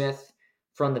Jonnu Smith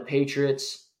from the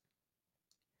Patriots.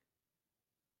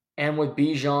 And with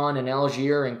Bijan and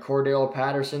Algier and Cordell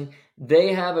Patterson,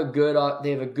 they have a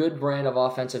good brand of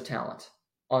offensive talent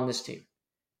on this team.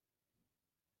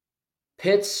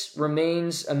 Pitts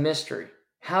remains a mystery.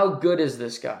 How good is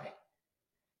this guy?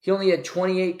 He only had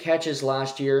 28 catches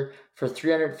last year for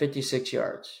 356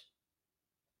 yards.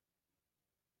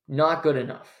 Not good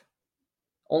enough.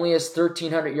 Only has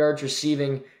 1,300 yards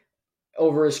receiving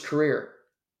over his career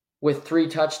with 3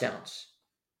 touchdowns.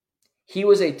 He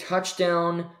was a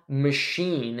touchdown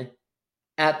machine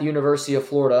at the University of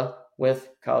Florida with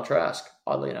Kyle Trask,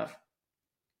 oddly enough.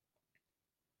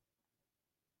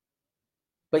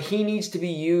 But he needs to be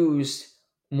used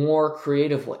more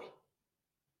creatively.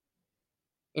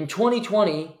 In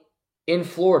 2020, in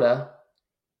Florida,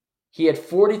 he had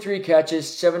 43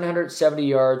 catches, 770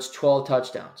 yards, 12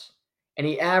 touchdowns. And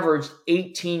he averaged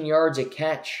 18 yards a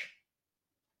catch.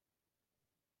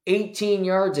 18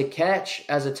 yards a catch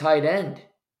as a tight end.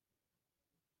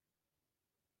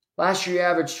 Last year he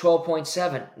averaged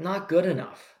 12.7. Not good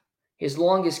enough. His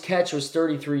longest catch was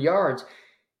 33 yards.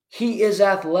 He is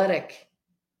athletic.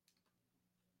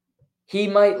 He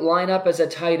might line up as a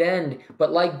tight end,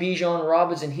 but like Bijan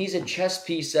Robinson, he's a chess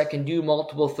piece that can do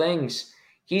multiple things.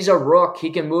 He's a rook. He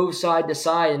can move side to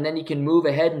side, and then he can move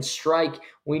ahead and strike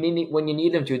when you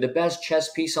need him to. The best chess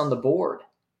piece on the board.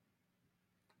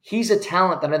 He's a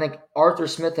talent that I think Arthur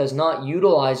Smith has not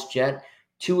utilized yet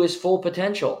to his full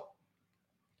potential.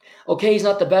 Okay, he's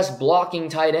not the best blocking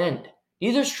tight end.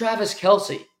 Neither is Travis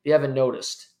Kelce, if you haven't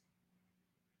noticed.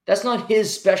 That's not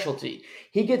his specialty.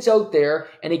 He gets out there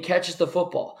and he catches the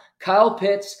football. Kyle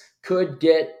Pitts could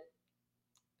get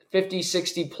 50,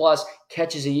 60 plus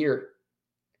catches a year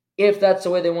if that's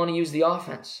the way they want to use the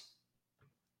offense.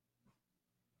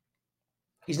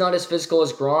 He's not as physical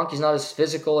as Gronk. He's not as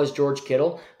physical as George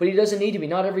Kittle, but he doesn't need to be.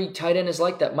 Not every tight end is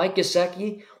like that. Mike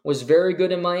Gesicki was very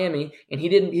good in Miami, and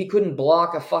he couldn't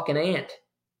block a fucking ant.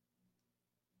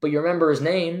 But you remember his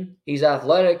name. He's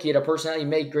athletic. He had a personality. He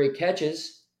made great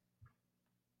catches.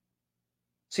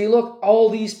 See, look, all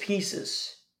these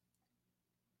pieces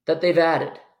that they've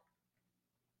added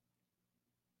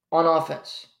on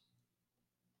offense.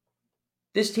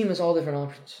 This team has all different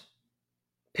options.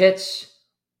 Pitts,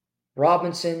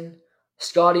 Robinson,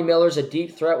 Scotty Miller's a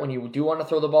deep threat when you do want to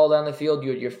throw the ball down the field.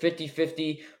 You're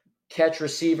 50-50 catch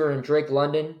receiver in Drake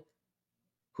London,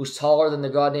 who's taller than the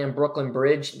goddamn Brooklyn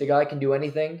Bridge. The guy can do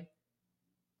anything.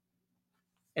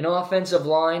 An offensive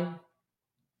line,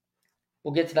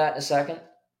 we'll get to that in a second.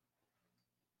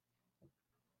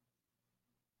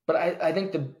 But I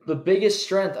think the biggest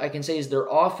strength I can say is their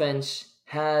offense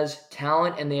has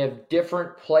talent and they have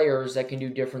different players that can do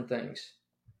different things.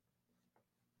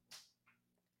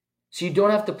 So you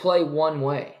don't have to play one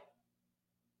way.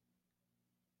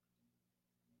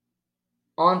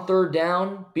 On third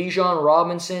down, Bijan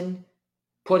Robinson,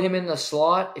 put him in the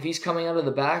slot. If he's coming out of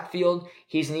the backfield,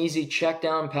 he's an easy check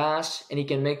down pass and he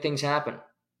can make things happen.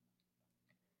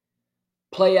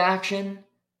 Play action,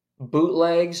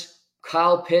 bootlegs,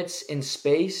 Kyle Pitts in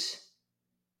space.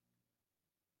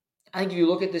 I think if you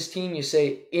look at this team, you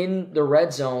say in the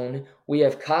red zone, we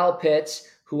have Kyle Pitts,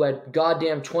 who had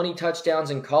goddamn 20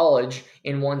 touchdowns in college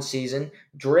in one season.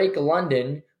 Drake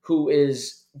London, who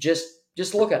is just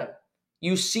look at him.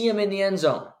 You see him in the end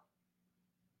zone.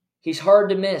 He's hard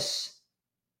to miss.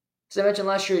 As I mentioned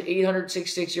last year, at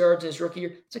 866 yards in his rookie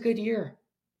year, it's a good year.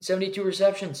 72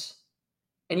 receptions.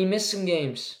 And he missed some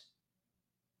games.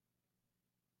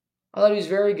 I thought he was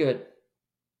very good.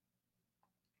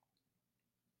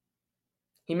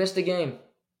 He missed a game.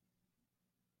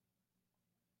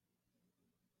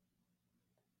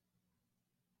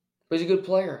 But he's a good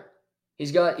player.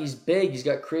 He's big. He's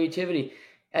got creativity.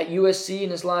 At USC in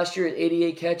his last year,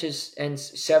 88 catches and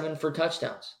 7 for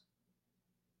touchdowns.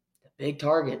 A big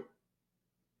target.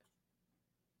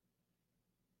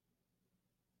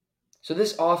 So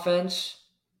this offense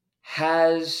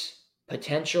has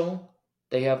potential.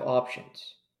 They have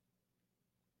options.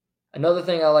 Another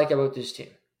thing I like about this team,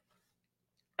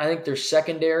 I think their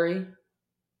secondary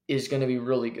is going to be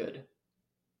really good.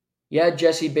 Yeah,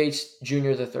 Jesse Bates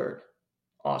Jr. III.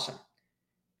 Awesome.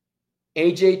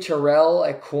 AJ Terrell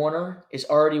at corner is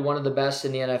already one of the best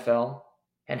in the NFL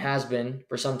and has been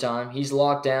for some time. He's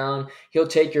locked down. He'll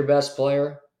take your best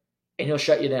player and he'll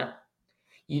shut you down.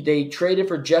 They traded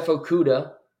for Jeff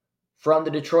Okudah from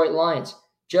the Detroit Lions.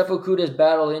 Jeff Okudah has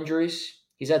battled injuries.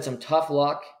 He's had some tough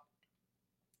luck.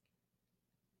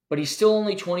 But he's still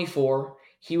only 24.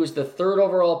 He was the 3rd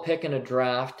overall pick in a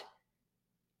draft.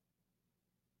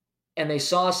 And they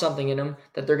saw something in him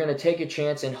that they're going to take a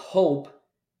chance and hope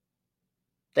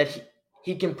that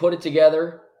he can put it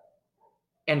together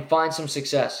and find some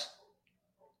success.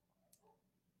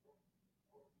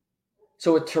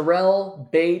 So with Terrell,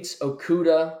 Bates,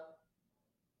 Okudah,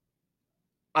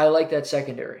 I like that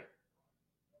secondary. I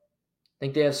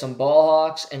think they have some ball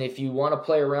hawks, and if you want to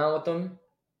play around with them,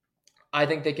 I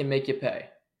think they can make you pay.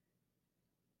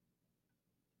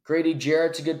 Grady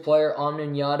Jarrett's a good player.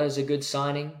 Amnon Yada is a good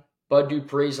signing. Bud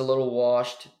Dupree's a little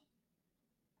washed.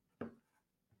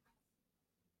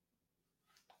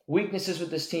 Weaknesses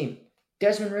with this team.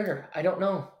 Desmond Ridder, I don't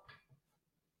know.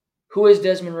 Who is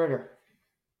Desmond Ridder?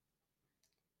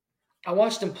 I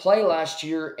watched him play last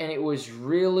year, and it was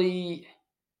really...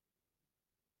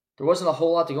 There wasn't a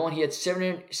whole lot to go on. He had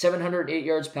 708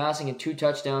 yards passing and 2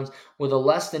 touchdowns with a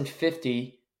less than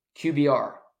 50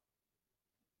 QBR.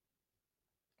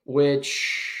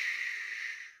 Which...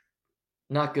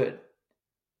 not good.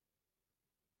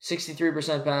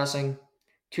 63% passing,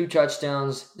 2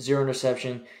 touchdowns, 0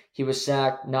 interception. He was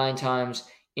sacked 9 times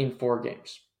in 4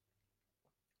 games.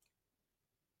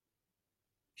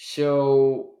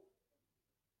 So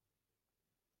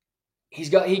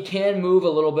he can move a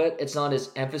little bit. It's not his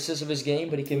emphasis of his game,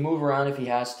 but he can move around if he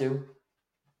has to.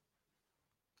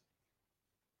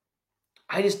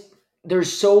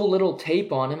 There's so little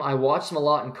tape on him. I watched him a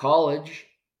lot in college.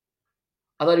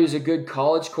 I thought he was a good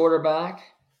college quarterback.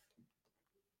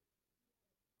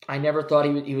 I never thought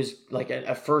he was like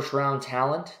a first-round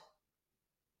talent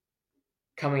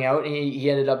coming out. And he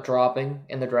ended up dropping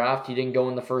in the draft. He didn't go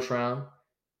in the first round.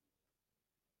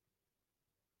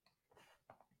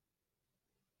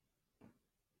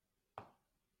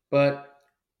 But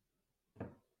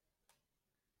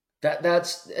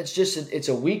it's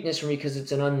a weakness for me because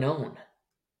it's an unknown.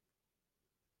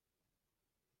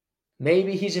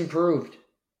 Maybe he's improved.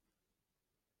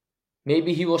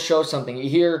 Maybe he will show something. You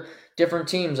hear different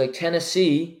teams like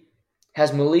Tennessee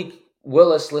has Malik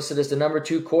Willis listed as the number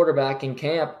 2 quarterback in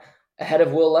camp ahead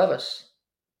of Will Levis.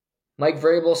 Mike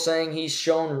Vrabel saying he's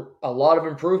shown a lot of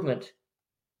improvement.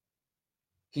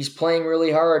 He's playing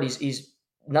really hard. He's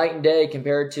night and day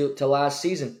compared to last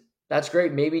season. That's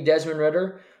great. Maybe Desmond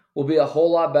Ridder will be a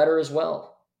whole lot better as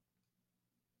well.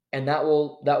 And that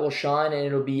will shine and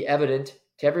it'll be evident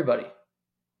to everybody.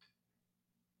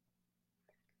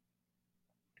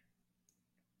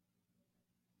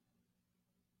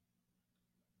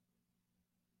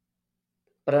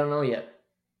 But I don't know yet.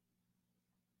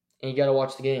 And you got to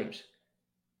watch the games.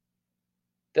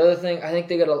 The other thing, I think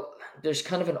there's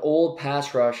kind of an old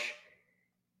pass rush.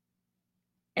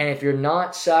 And if you're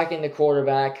not sacking the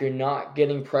quarterback, you're not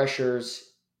getting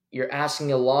pressures, you're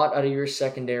asking a lot out of your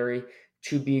secondary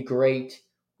to be great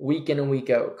week in and week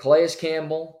out. Calais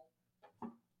Campbell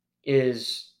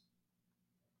is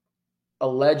a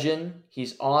legend.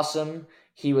 He's awesome.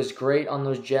 He was great on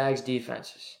those Jags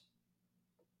defenses.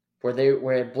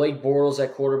 Where Blake Bortles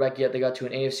at quarterback, yet they got to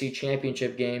an AFC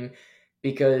championship game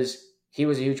because he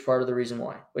was a huge part of the reason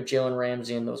why, with Jalen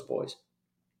Ramsey and those boys.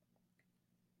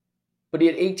 But he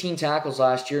had 18 tackles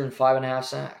last year and 5.5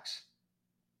 sacks.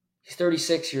 He's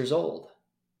 36 years old.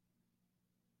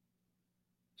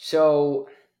 So,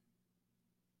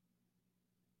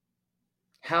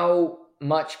 how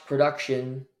much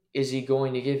production is he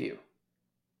going to give you?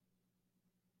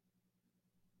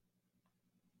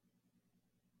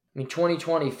 I mean,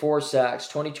 2020, 4 sacks.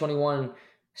 2021,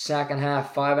 sack and a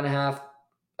half, 5.5,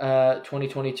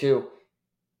 2022.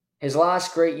 His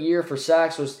last great year for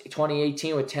sacks was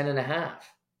 2018 with 10.5.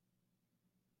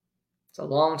 It's a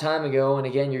long time ago, and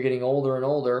again, you're getting older and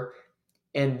older.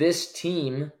 And this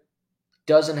team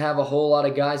doesn't have a whole lot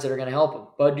of guys that are going to help him.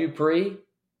 Bud Dupree,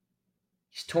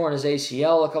 he's torn his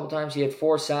ACL a couple times. He had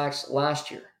 4 sacks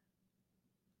last year.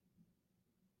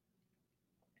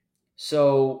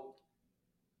 So,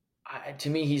 to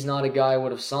me, he's not a guy I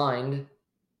would have signed.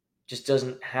 Just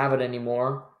doesn't have it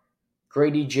anymore.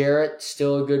 Grady Jarrett,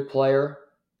 still a good player,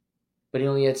 but he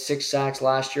only had 6 sacks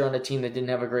last year on a team that didn't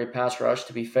have a great pass rush,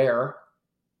 to be fair.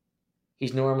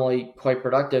 He's normally quite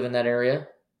productive in that area.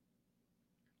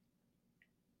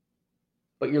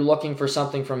 But you're looking for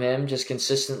something from him, just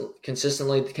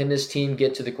consistently. Can this team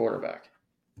get to the quarterback?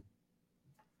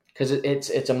 Because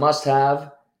it's a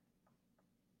must-have.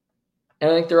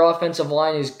 And I think their offensive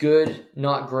line is good,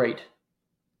 not great.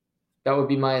 That would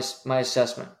be my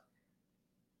assessment.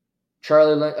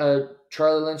 Charlie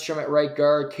Lindstrom at right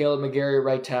guard, Caleb McGarry at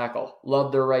right tackle.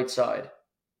 Love their right side.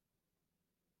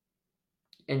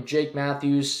 And Jake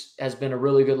Matthews has been a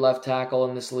really good left tackle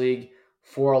in this league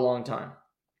for a long time.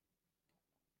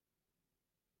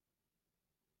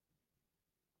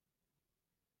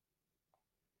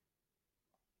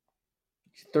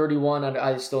 He's 31, and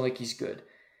I still think he's good.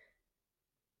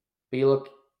 But you look,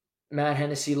 Matt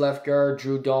Hennessy left guard,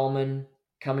 Drew Dahlman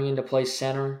coming into play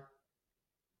center.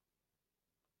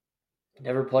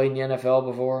 Never played in the NFL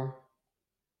before.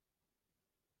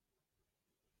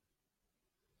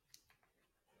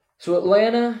 So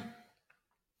Atlanta,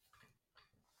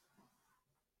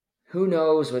 who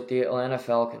knows with the Atlanta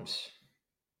Falcons?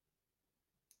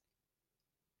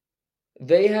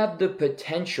 They have the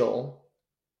potential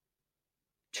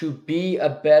to be a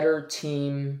better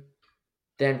team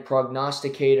than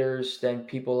prognosticators, than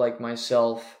people like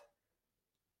myself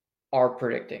are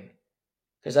predicting.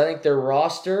 Because I think their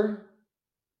roster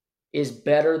is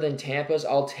better than Tampa's.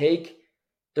 I'll take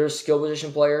their skill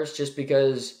position players just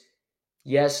because,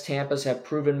 yes, Tampa's have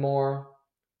proven more.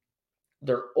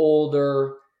 They're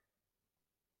older,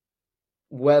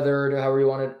 weathered, however you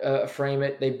want to frame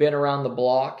it. They've been around the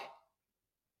block.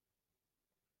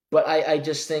 But I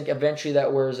just think eventually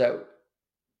that wears out.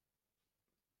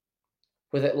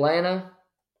 With Atlanta,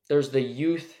 there's the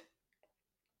youth.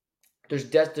 There's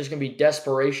going to be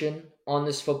desperation on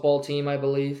this football team, I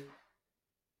believe.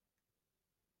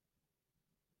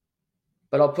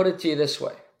 But I'll put it to you this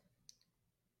way.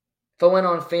 If I went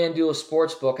on FanDuel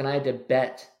Sportsbook and I had to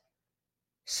bet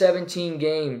 17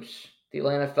 games the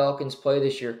Atlanta Falcons play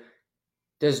this year,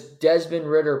 does Desmond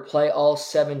Ridder play all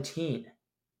 17?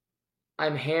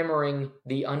 I'm hammering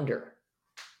the under.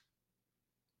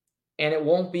 And it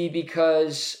won't be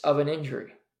because of an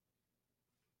injury.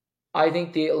 I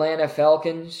think the Atlanta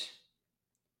Falcons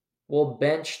will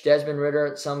bench Desmond Ridder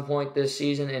at some point this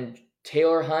season, and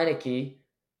Taylor Heineke,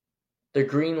 the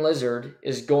Green Lizard,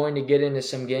 is going to get into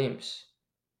some games.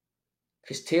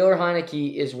 Because Taylor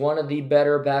Heineke is one of the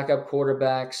better backup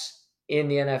quarterbacks in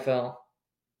the NFL.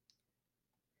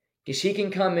 Because he can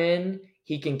come in,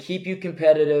 he can keep you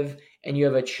competitive, and you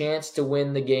have a chance to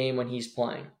win the game when he's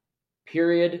playing.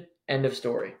 Period. End of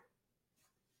story.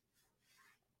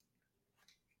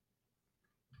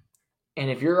 And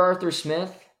if you're Arthur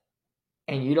Smith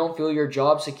and you don't feel your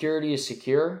job security is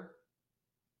secure,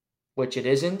 which it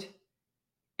isn't,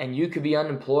 and you could be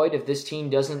unemployed if this team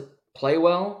doesn't play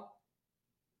well,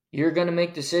 you're going to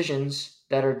make decisions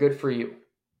that are good for you.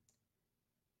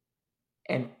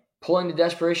 And pulling the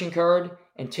desperation card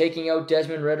and taking out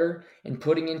Desmond Ridder and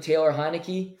putting in Taylor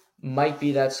Heineke might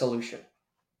be that solution.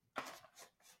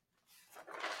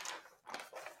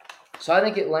 So I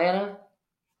think Atlanta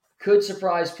could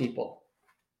surprise people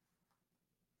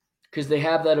because they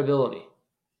have that ability.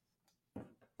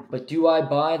 But do I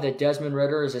buy that Desmond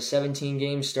Ridder is a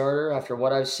 17-game starter after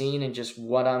what I've seen and just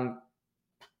what I'm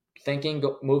thinking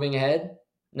moving ahead?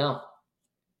 No.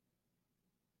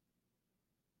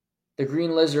 The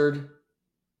Green Lizard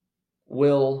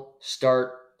will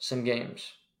start some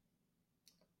games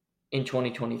in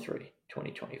 2023,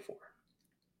 2024.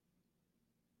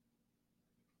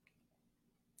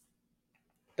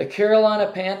 The Carolina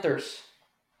Panthers.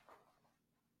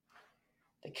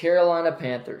 The Carolina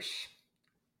Panthers.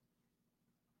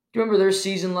 Do you remember their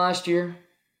season last year?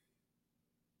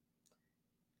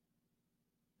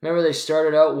 Remember they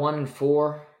started out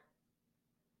 1-4.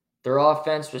 Their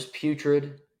offense was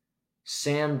putrid.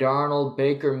 Sam Darnold,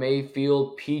 Baker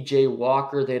Mayfield, P.J.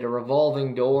 Walker. They had a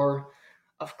revolving door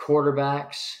of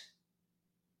quarterbacks.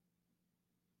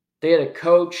 They had a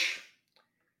coach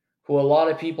who a lot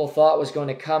of people thought was going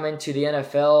to come into the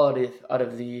NFL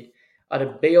out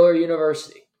of Baylor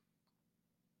University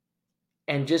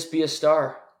and just be a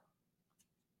star.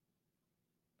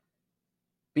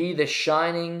 Be the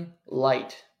shining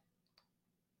light.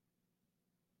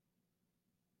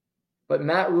 But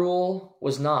Matt Rule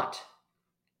was not.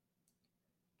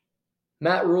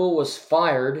 Matt Rule was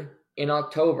fired in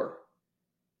October.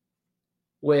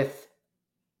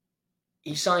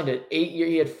 He signed an 8-year,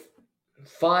 he had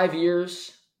 5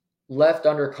 years left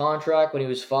under contract when he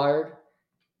was fired.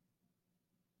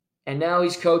 And now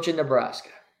he's coaching Nebraska.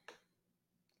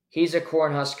 He's a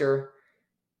Cornhusker.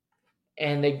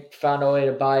 And they found a way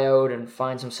to buy out and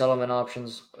find some settlement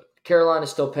options.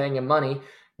 Carolina's still paying him money,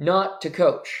 not to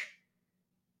coach.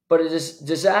 But it is a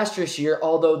disastrous year,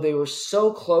 although they were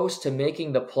so close to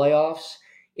making the playoffs.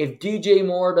 If DJ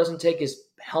Moore doesn't take his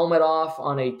helmet off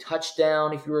on a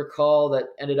touchdown, if you recall, that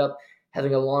ended up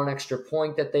having a long extra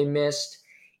point that they missed.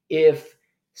 If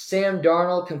Sam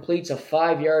Darnold completes a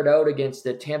 5-yard out against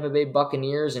the Tampa Bay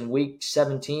Buccaneers in Week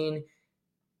 17,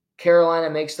 Carolina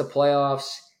makes the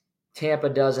playoffs. Tampa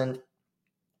doesn't,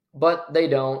 but they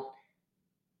don't.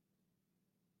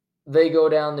 They go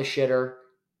down the shitter,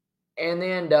 and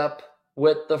they end up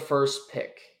with the first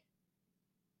pick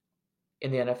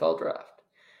in the NFL draft.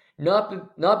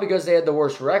 Not because they had the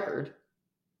worst record,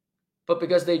 but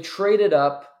because they traded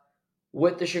up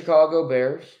with the Chicago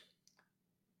Bears,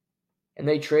 and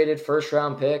they traded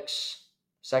first-round picks,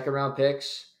 second-round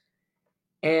picks,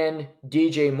 and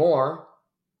DJ Moore,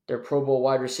 their Pro Bowl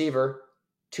wide receiver,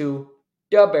 to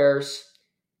the Bears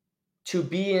to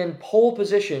be in pole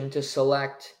position to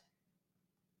select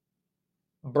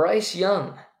Bryce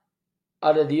Young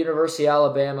out of the University of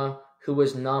Alabama, who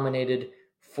was nominated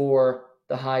for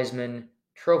the Heisman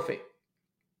Trophy.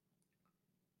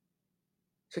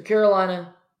 So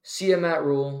Carolina, see a Matt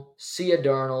Rule, see a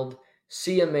Darnold,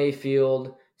 see a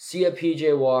Mayfield, see a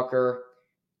P.J. Walker,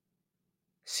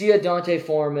 see a Dante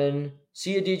Foreman,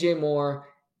 see a DJ Moore.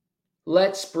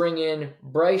 Let's bring in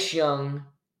Bryce Young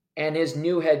and his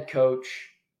new head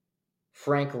coach,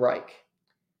 Frank Reich.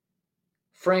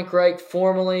 Frank Reich,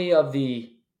 formerly of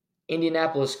the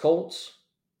Indianapolis Colts,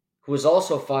 who was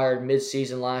also fired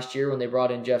mid-season last year when they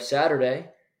brought in Jeff Saturday.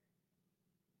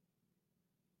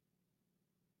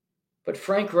 But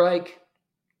Frank Reich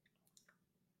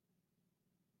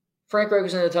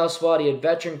was in a tough spot. He had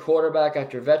veteran quarterback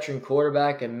after veteran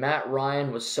quarterback, and Matt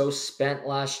Ryan was so spent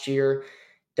last year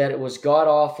that it was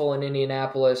god-awful in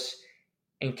Indianapolis,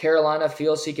 and Carolina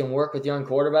feels he can work with young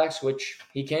quarterbacks, which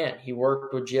he can. He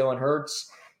worked with Jalen Hurts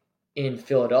in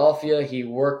Philadelphia. He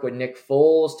worked with Nick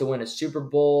Foles to win a Super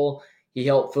Bowl. He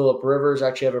helped Phillip Rivers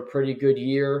actually have a pretty good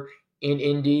year in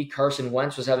Indy. Carson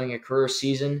Wentz was having a career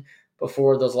season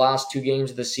before those last 2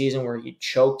 games of the season where he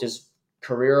choked his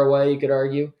career away, you could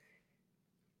argue.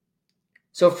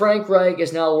 So Frank Reich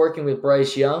is now working with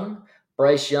Bryce Young.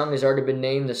 Bryce Young has already been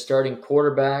named the starting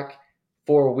quarterback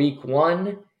for Week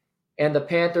 1, and the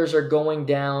Panthers are going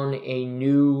down a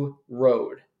new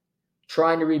road,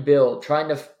 trying to rebuild, trying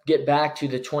to get back to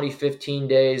the 2015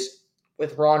 days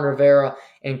with Ron Rivera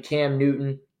and Cam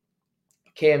Newton.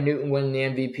 Cam Newton winning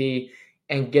the MVP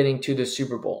and getting to the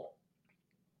Super Bowl.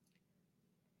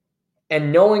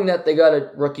 And knowing that they got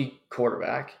a rookie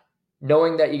quarterback,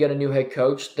 knowing that you got a new head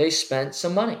coach, they spent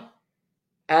some money.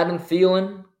 Adam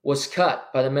Thielen was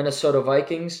cut by the Minnesota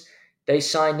Vikings. They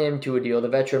signed him to a deal, the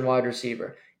veteran wide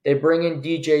receiver. They bring in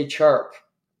DJ Chark,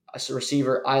 a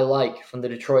receiver I like, from the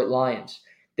Detroit Lions.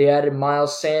 They added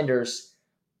Miles Sanders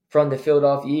from the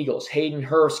Philadelphia Eagles. Hayden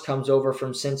Hurst comes over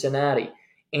from Cincinnati.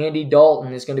 Andy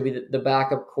Dalton is going to be the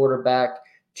backup quarterback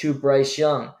to Bryce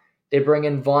Young. They bring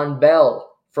in Von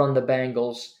Bell from the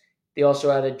Bengals. They also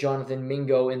added Jonathan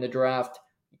Mingo in the draft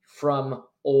from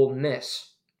Ole Miss.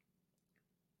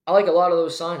 I like a lot of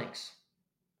those signings.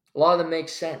 A lot of them make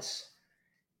sense.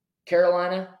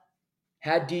 Carolina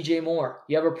had DJ Moore.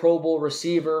 You have a Pro Bowl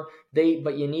receiver,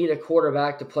 but you need a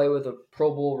quarterback to play with a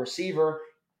Pro Bowl receiver,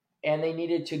 and they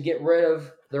needed to get rid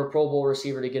of their Pro Bowl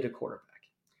receiver to get a quarterback.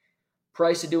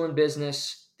 Price of doing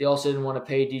business. They also didn't want to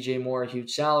pay DJ Moore a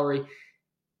huge salary,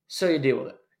 so you deal with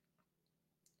it.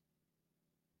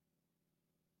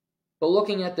 But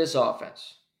looking at this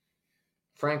offense,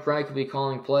 Frank Reich will be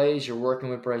calling plays. You're working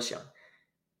with Bryce Young.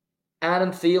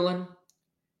 Adam Thielen,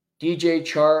 DJ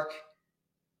Chark,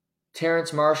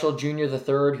 Terrence Marshall Jr.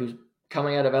 III, who's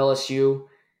coming out of LSU,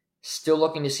 still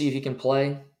looking to see if he can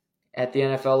play at the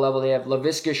NFL level. They have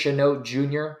Laviska Shenault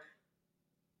Jr.,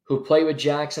 who played with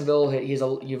Jacksonville.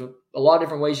 You have a lot of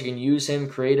different ways you can use him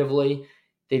creatively.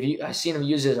 I've seen him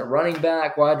used as a running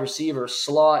back, wide receiver,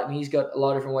 slot, and he's got a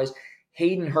lot of different ways.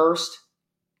 Hayden Hurst.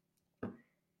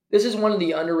 This is one of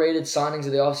the underrated signings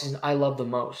of the offseason I love the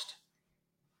most.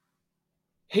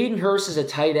 Hayden Hurst is a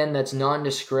tight end that's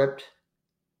nondescript.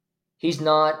 He's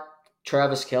not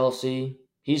Travis Kelce.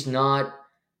 He's not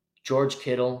George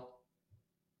Kittle.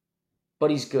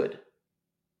 But he's good.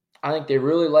 I think they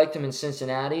really liked him in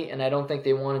Cincinnati, and I don't think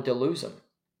they wanted to lose him.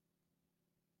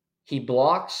 He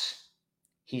blocks.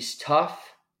 He's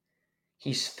tough.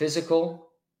 He's physical.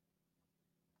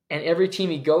 And every team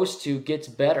he goes to gets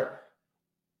better.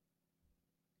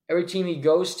 Every team he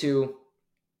goes to,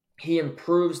 he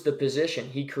improves the position.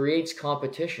 He creates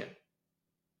competition.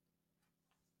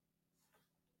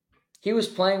 He was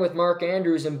playing with Mark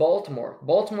Andrews in Baltimore.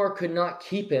 Baltimore could not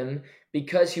keep him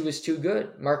because he was too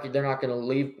good. They're not going to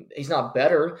leave. He's not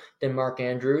better than Mark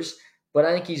Andrews, but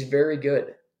I think he's very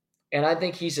good. And I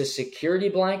think he's a security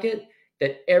blanket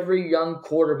that every young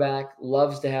quarterback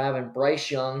loves to have. And Bryce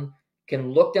Young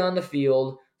can look down the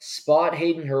field, spot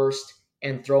Hayden Hurst,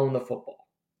 and throw him the football.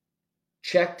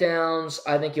 Check downs,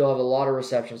 I think you'll have a lot of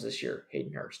receptions this year,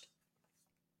 Hayden Hurst.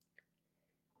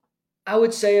 I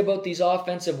would say about these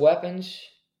offensive weapons,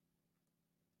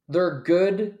 they're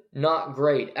good, not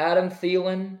great. Adam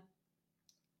Thielen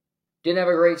didn't have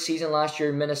a great season last year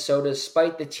in Minnesota,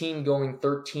 despite the team going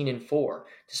 13-4.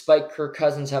 Despite Kirk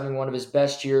Cousins having one of his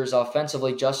best years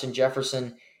offensively, Justin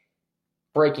Jefferson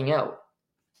breaking out.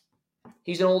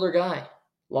 He's an older guy.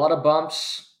 A lot of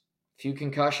bumps, a few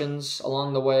concussions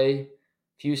along the way,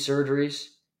 few surgeries.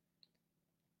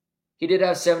 He did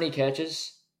have 70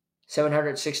 catches,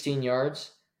 716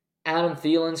 yards. Adam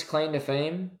Thielen's claim to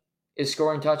fame is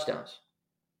scoring touchdowns.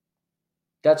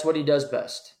 That's what he does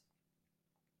best.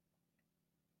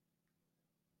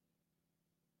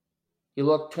 You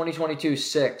look 2022,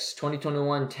 6,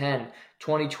 2021, 10,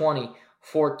 2020,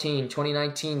 14,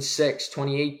 2019, 6,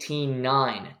 2018,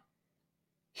 9.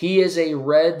 He is a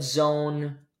red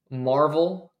zone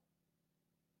marvel.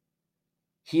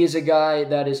 He is a guy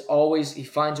that he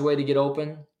finds a way to get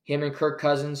open. Him and Kirk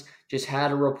Cousins just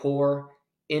had a rapport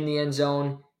in the end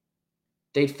zone.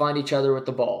 They'd find each other with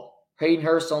the ball. Hayden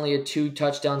Hurst only had 2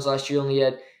 touchdowns last year, only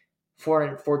had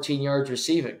 414 yards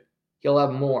receiving. He'll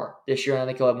have more this year, and I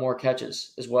think he'll have more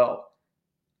catches as well.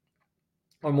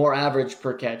 Or more average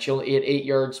per catch. He had 8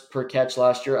 yards per catch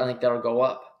last year. I think that'll go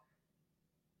up.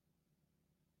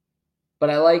 But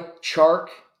I like Chark.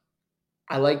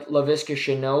 I like Laviska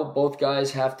Shenault. Both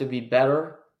guys have to be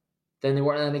better than they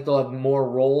were. And I think they'll have more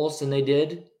roles than they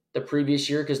did the previous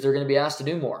year because they're going to be asked to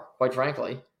do more, quite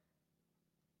frankly.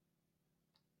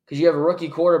 Because you have a rookie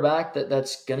quarterback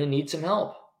that's going to need some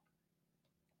help.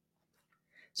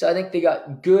 So I think they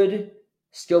got good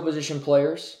skill position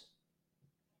players.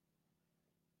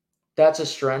 That's a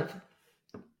strength.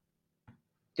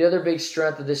 The other big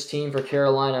strength of this team for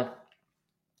Carolina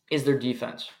is their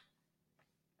defense.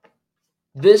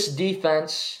 This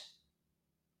defense,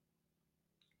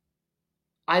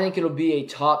 I think it'll be a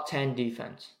top 10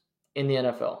 defense in the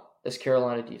NFL, this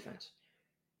Carolina defense.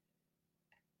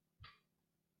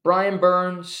 Brian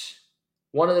Burns,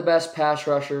 one of the best pass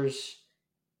rushers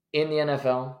in the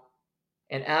NFL,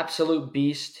 an absolute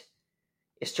beast,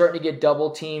 is starting to get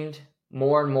double teamed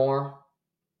more and more,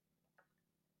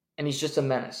 and he's just a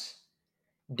menace.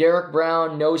 Derek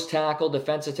Brown, nose tackle,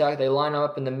 defensive tackle, they line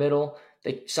up in the middle.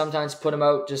 They sometimes put him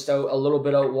out a little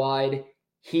bit out wide.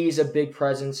 He's a big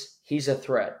presence. He's a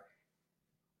threat.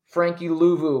 Frankie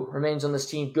Louvu remains on this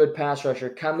team, good pass rusher.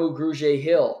 Camus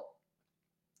Grugier-Hill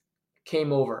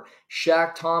came over.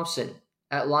 Shaq Thompson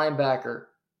at linebacker,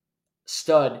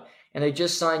 stud. And they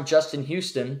just signed Justin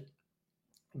Houston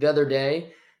the other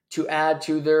day to add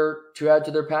to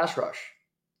their pass rush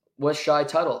with Shy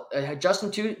Tuttle.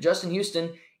 Justin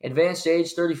Houston, advanced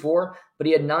age, 34, but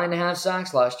he had 9.5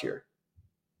 sacks last year.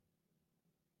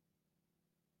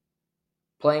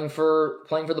 playing for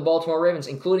the Baltimore Ravens,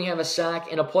 including have a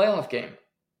sack in a playoff game.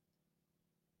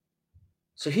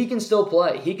 So he can still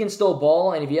play. He can still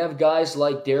ball. And if you have guys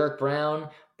like Derek Brown,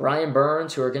 Brian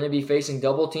Burns, who are going to be facing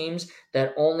double teams,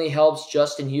 that only helps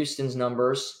Justin Houston's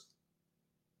numbers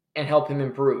and help him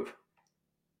improve.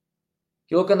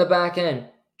 You look on the back end,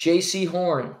 J.C.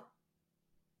 Horn.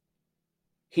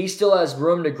 He still has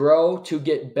room to grow to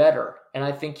get better, and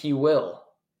I think he will.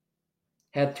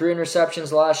 Had 3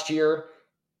 interceptions last year.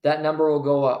 That number will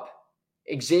go up.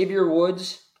 Xavier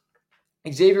Woods,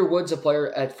 a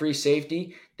player at free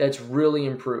safety that's really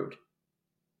improved.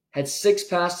 Had 6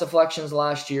 pass deflections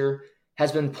last year,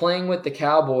 has been playing with the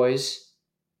Cowboys,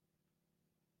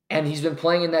 and he's been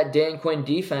playing in that Dan Quinn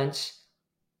defense,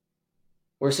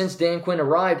 where since Dan Quinn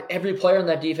arrived, every player in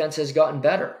that defense has gotten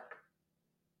better.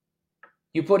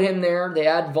 You put him there, they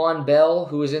add Von Bell,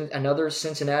 who is another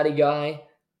Cincinnati guy,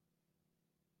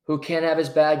 who can have his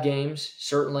bad games,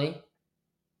 certainly.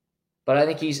 But I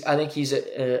think he's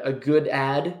a good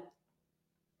add.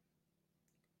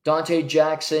 Dante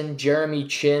Jackson, Jeremy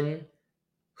Chin,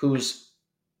 who's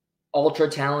ultra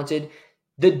talented.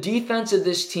 The defense of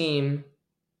this team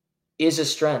is a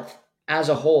strength as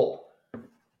a whole.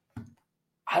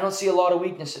 I don't see a lot of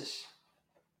weaknesses.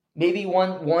 Maybe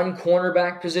one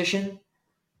cornerback position.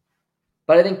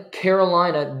 But I think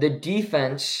Carolina, the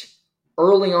defense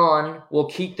early on will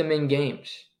keep them in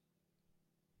games.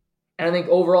 And I think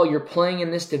overall you're playing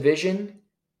in this division.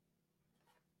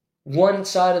 One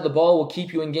side of the ball will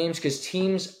keep you in games because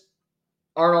teams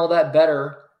aren't all that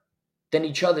better than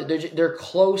each other. They're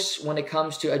close when it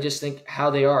comes to, I just think,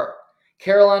 how they are.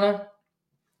 Carolina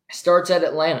starts at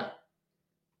Atlanta.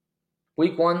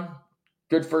 Week 1,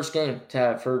 good first game to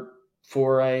have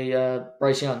for a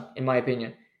Bryce Young, in my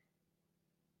opinion.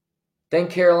 Then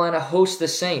Carolina hosts the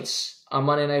Saints on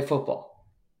Monday Night Football.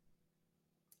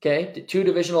 Okay, the 2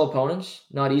 divisional opponents,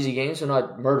 not easy games, so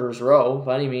not murderer's row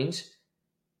by any means.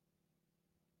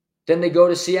 Then they go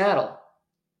to Seattle.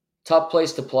 Tough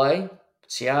place to play.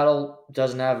 Seattle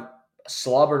doesn't have a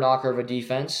slobber knocker of a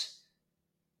defense.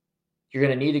 You're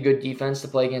going to need a good defense to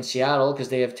play against Seattle because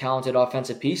they have talented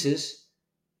offensive pieces.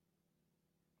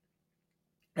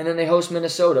 And then they host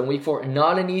Minnesota in week 4.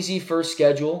 Not an easy first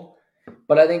schedule,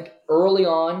 but I think early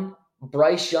on,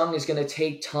 Bryce Young is going to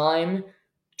take time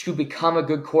to become a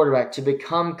good quarterback, to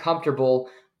become comfortable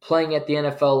playing at the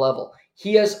NFL level.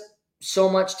 He has so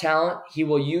much talent. He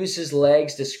will use his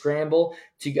legs to scramble,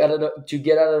 to get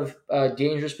out of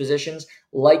dangerous positions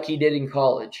like he did in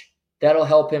college. That'll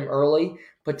help him early.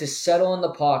 But to settle in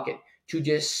the pocket, to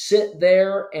just sit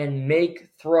there and make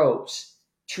throws,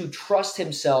 to trust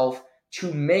himself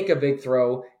to make a big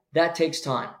throw, that takes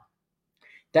time.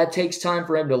 That takes time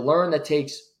for him to learn. That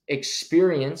takes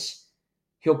experience.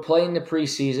 He'll play in the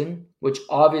preseason, which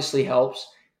obviously helps,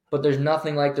 but there's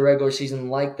nothing like the regular season,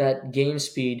 like that game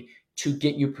speed to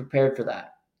get you prepared for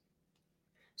that.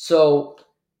 So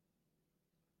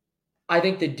I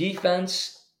think the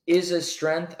defense is a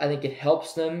strength. I think it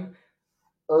helps them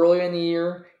earlier in the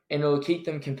year, and it will keep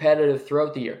them competitive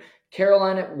throughout the year.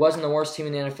 Carolina wasn't the worst team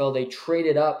in the NFL. They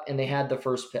traded up, and they had the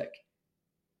first pick.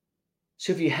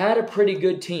 So if you had a pretty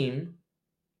good team,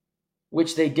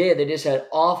 which they did, they just had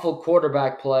awful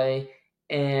quarterback play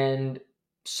and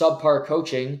subpar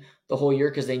coaching the whole year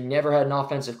because they never had an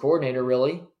offensive coordinator,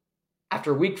 really.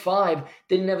 After week 5,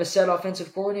 they didn't have a set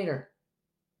offensive coordinator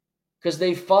because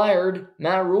they fired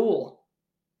Matt Rule.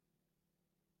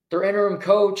 Their interim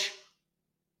coach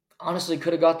honestly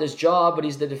could have got this job, but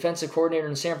he's the defensive coordinator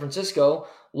in San Francisco,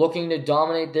 looking to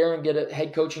dominate there and get a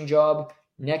head coaching job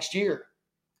next year,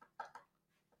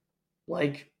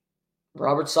 like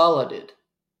Robert Saleh did,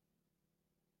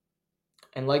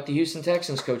 and like the Houston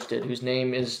Texans coach did, whose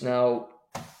name is now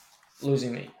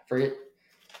losing me. Forget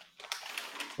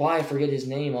why I forget his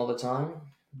name all the time.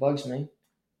 It bugs me.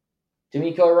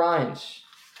 DeMeco Ryans,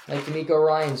 like DeMeco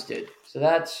Ryans did.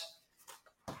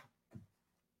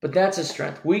 But that's a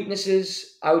strength.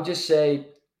 Weaknesses, I would just say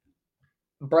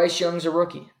Bryce Young's a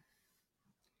rookie.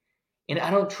 And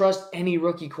I don't trust any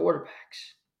rookie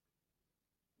quarterbacks.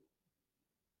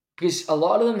 Because a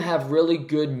lot of them have really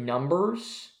good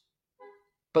numbers,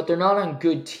 but they're not on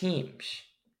good teams.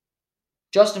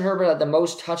 Justin Herbert had the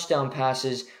most touchdown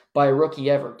passes by a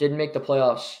rookie ever. Didn't make the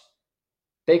playoffs.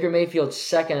 Baker Mayfield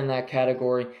second in that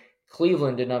category.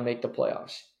 Cleveland did not make the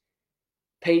playoffs.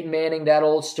 Peyton Manning, that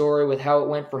old story with how it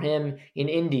went for him in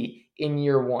Indy in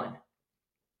year 1.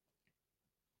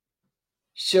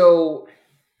 So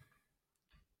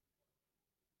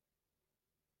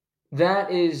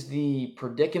that is the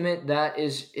predicament. That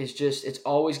is just, it's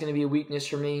always going to be a weakness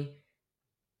for me.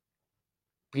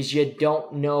 because you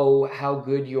don't know how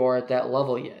good you are at that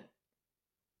level yet.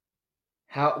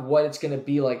 What it's going to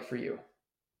be like for you.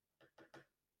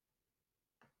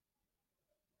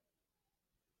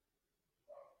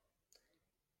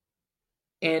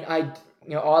 And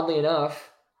oddly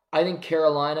enough, I think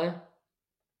Carolina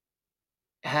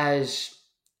has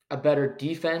a better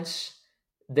defense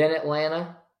than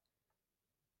Atlanta.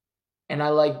 And I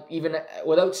like, even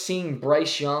without seeing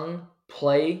Bryce Young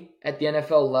play at the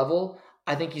NFL level,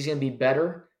 I think he's going to be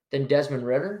better than Desmond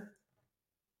Ridder.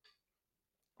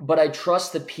 But I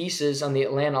trust the pieces on the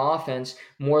Atlanta offense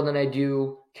more than I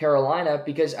do Carolina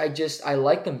because I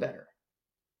like them better.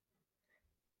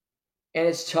 And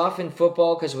it's tough in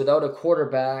football because without a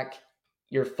quarterback,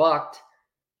 you're fucked.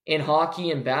 In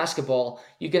hockey and basketball,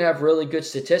 you can have really good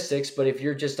statistics, but if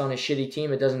you're just on a shitty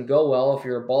team, it doesn't go well. If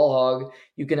you're a ball hog,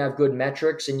 you can have good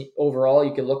metrics, and overall,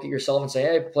 you can look at yourself and say,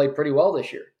 hey, I played pretty well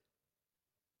this year.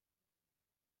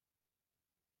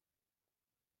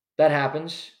 That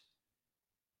happens.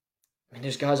 I mean,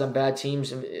 there's guys on bad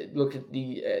teams, and look at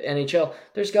the NHL.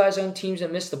 There's guys on teams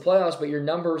that miss the playoffs, but your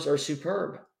numbers are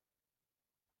superb.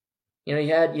 You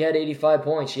had 85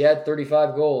 points, you had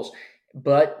 35 goals.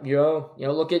 But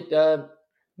look at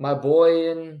my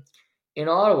boy in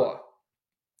Ottawa,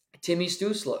 Timmy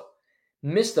Stützle.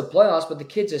 Missed the playoffs, but the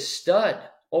kid's a stud.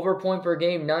 Over a point per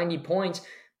game, 90 points.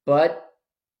 But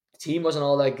the team wasn't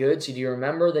all that good. So do you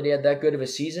remember that he had that good of a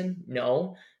season?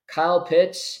 No. Kyle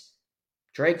Pitts,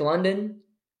 Drake London.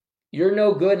 You're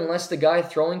no good unless the guy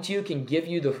throwing to you can get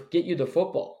you the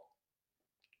football.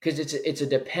 Because it's a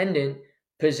dependent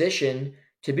position.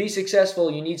 To be successful,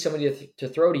 you need somebody to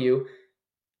throw to you.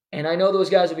 And I know those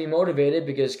guys will be motivated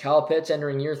because Kyle Pitts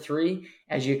entering year 3,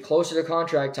 as you get closer to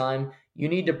contract time, you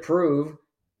need to prove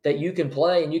that you can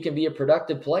play and you can be a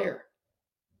productive player.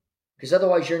 Because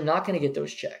otherwise you're not going to get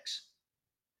those checks.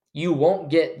 You won't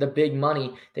get the big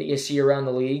money that you see around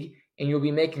the league, and you'll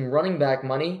be making running back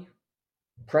money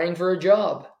praying for a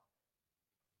job.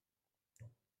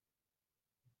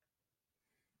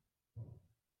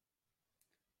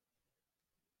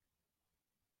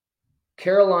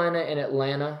 Carolina and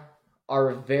Atlanta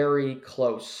are very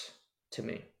close to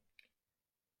me.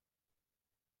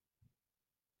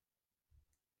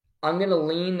 I'm going to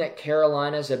lean that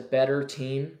Carolina's a better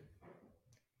team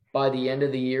by the end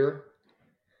of the year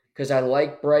because I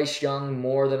like Bryce Young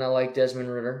more than I like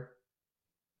Desmond Ridder.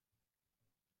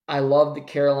 I love the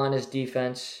Carolina's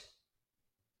defense,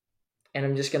 and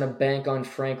I'm just going to bank on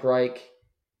Frank Reich,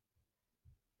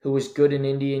 who was good in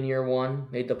Indy in year 1,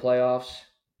 made the playoffs,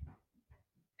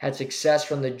 had success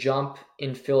from the jump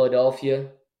in Philadelphia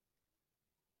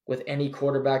with any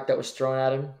quarterback that was thrown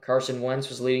at him. Carson Wentz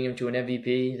was leading him to an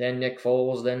MVP, then Nick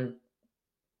Foles, then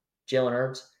Jalen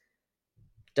Hurts.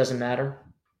 Doesn't matter.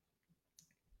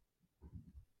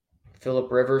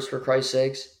 Phillip Rivers, for Christ's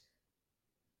sakes.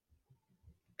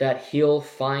 That he'll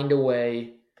find a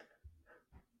way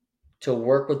to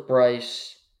work with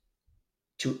Bryce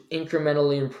to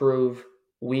incrementally improve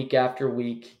week after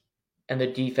week, and the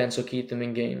defense will keep them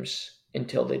in games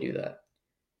until they do that.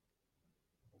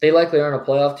 They likely aren't a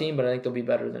playoff team, but I think they'll be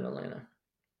better than Atlanta.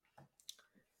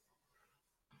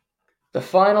 The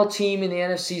final team in the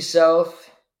NFC South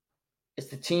is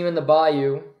the team in the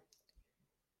Bayou,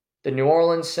 the New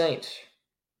Orleans Saints,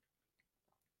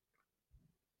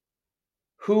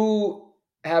 who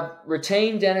have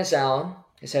retained Dennis Allen,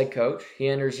 his head coach. He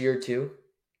enters year 2.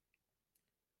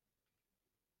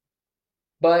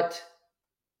 But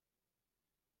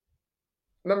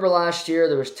remember last year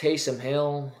there was Taysom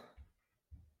Hill,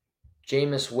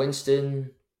 Jameis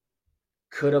Winston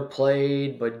could have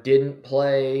played but didn't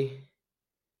play.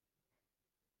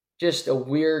 Just a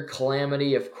weird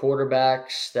calamity of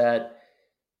quarterbacks that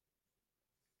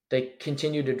they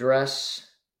continue to dress.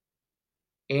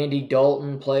 Andy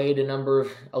Dalton played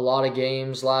a lot of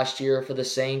games last year for the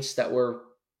Saints that were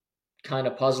kind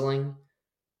of puzzling.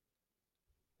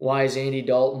 Why is Andy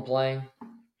Dalton playing?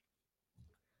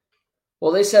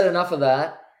 Well, they said enough of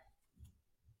that.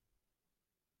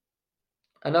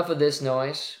 Enough of this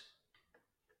noise.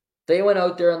 They went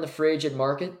out there on the free agent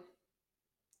market,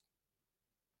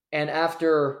 and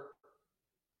after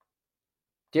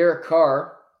Derek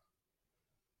Carr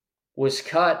was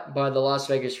cut by the Las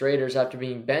Vegas Raiders after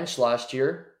being benched last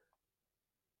year,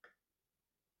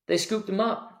 they scooped him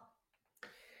up.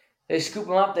 They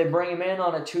bring him in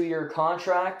on a 2-year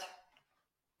contract,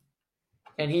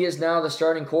 and he is now the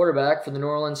starting quarterback for the New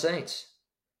Orleans Saints.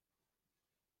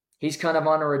 He's kind of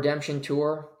on a redemption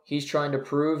tour. He's trying to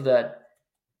prove that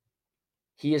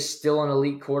he is still an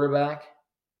elite quarterback.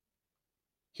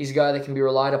 He's a guy that can be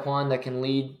relied upon, that can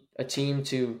lead a team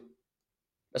to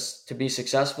to be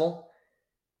successful.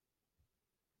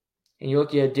 And you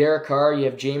have Derek Carr, you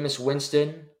have Jameis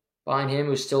Winston behind him,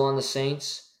 who's still on the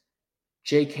Saints.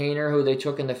 Jake Haener, who they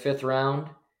took in the 5th round.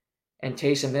 And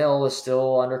Taysom Hill is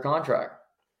still under contract.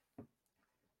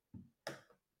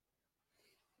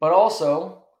 But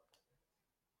also,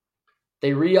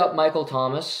 they re-up Michael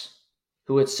Thomas,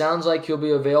 who it sounds like he'll be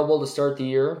available to start the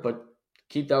year, but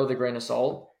keep that with a grain of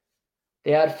salt.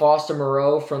 They had Foster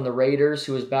Moreau from the Raiders,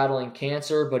 who is battling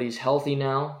cancer, but he's healthy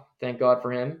now. Thank God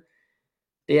for him.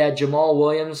 They had Jamal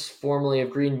Williams, formerly of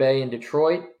Green Bay and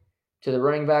Detroit, to the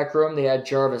running back room. They had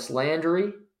Jarvis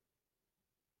Landry.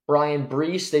 Brian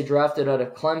Brees, they drafted out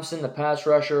of Clemson, the pass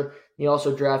rusher. He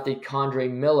also drafted Kendre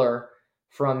Miller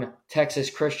from Texas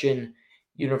Christian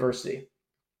University.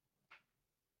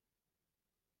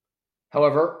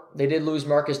 However, they did lose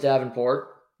Marcus Davenport,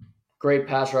 great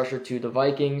pass rusher to the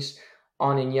Vikings.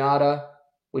 Onyemata,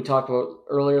 we talked about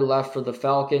earlier, left for the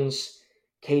Falcons.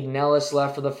 Caden Ellis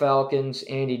left for the Falcons.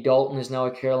 Andy Dalton is now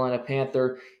a Carolina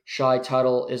Panther. Shai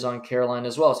Tuttle is on Carolina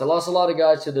as well. So I lost a lot of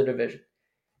guys to the division.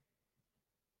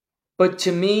 But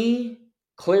to me,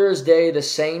 clear as day, the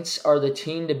Saints are the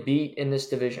team to beat in this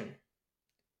division.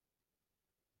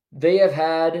 They have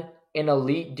had an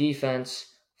elite defense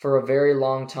for a very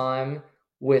long time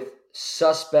with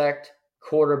suspect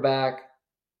quarterback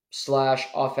 /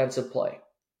 offensive play.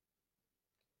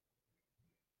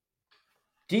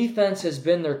 Defense has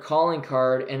been their calling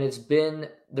card, and it's been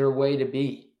their way to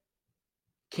be.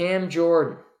 Cam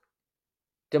Jordan,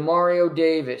 Demario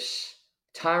Davis,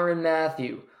 Tyrann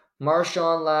Mathieu,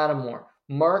 Marshawn Lattimore,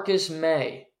 Marcus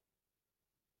May.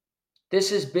 This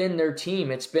has been their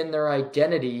team. It's been their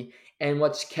identity and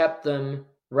what's kept them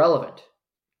relevant.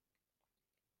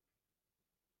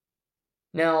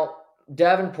 Now,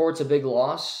 Davenport's a big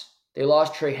loss. They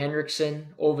lost Trey Hendrickson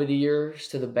over the years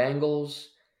to the Bengals.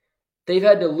 They've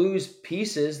had to lose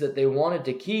pieces that they wanted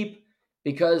to keep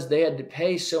because they had to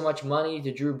pay so much money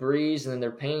to Drew Brees, and then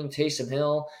they're paying Taysom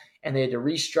Hill, and they had to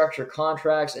restructure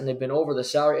contracts, and they've been over the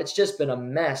salary. It's just been a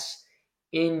mess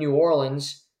in New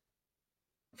Orleans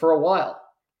for a while.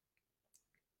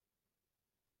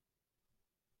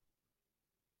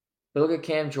 But look at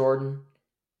Cam Jordan.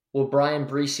 Will Brian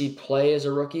Brees play as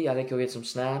a rookie? I think he'll get some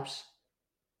snaps.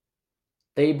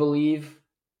 They believe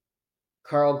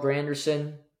Carl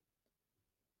Granderson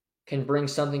can bring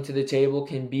something to the table,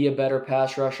 can be a better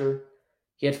pass rusher.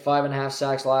 He had 5.5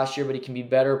 sacks last year, but he can be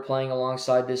better playing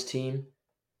alongside this team.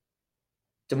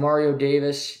 Demario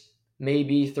Davis may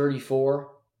be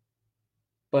 34,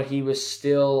 but he was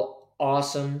still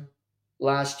awesome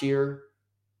last year.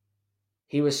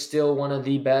 He was still one of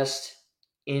the best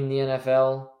in the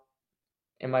NFL,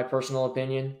 in my personal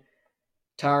opinion.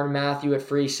 Tyrann Mathieu at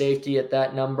free safety at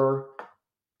that number,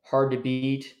 hard to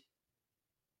beat.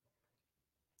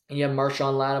 And you have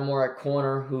Marshawn Lattimore at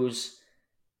corner, who's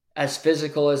as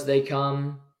physical as they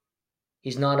come.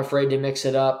 He's not afraid to mix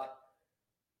it up.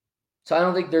 So I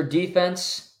don't think their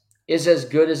defense is as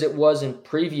good as it was in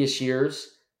previous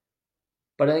years,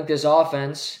 but I think this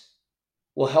offense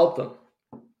will help them.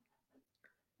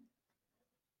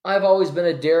 I've always been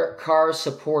a Derek Carr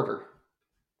supporter.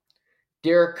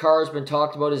 Derek Carr has been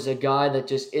talked about as a guy that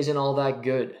just isn't all that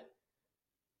good.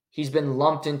 He's been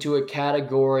lumped into a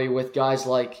category with guys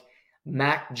like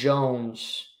Mac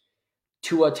Jones,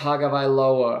 Tua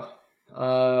Tagovailoa.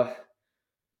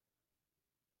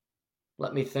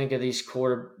 Let me think of these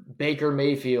Baker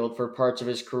Mayfield for parts of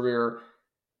his career.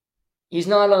 He's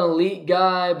not an elite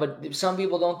guy, but some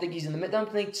people don't think he's in the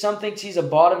mid. Some thinks he's a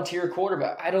bottom tier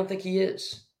quarterback. I don't think he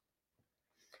is.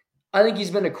 I think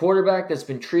he's been a quarterback that's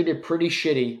been treated pretty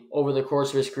shitty over the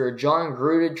course of his career. John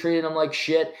Gruden treated him like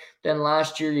shit. Then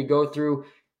last year you go through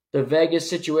the Vegas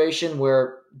situation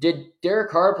where, did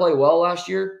Derek Carr play well last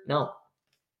year? No.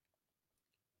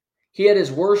 He had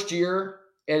his worst year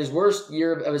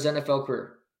of his NFL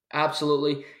career.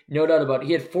 Absolutely. No doubt about it.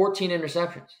 He had 14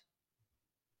 interceptions.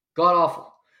 God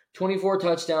awful. 24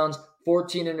 touchdowns,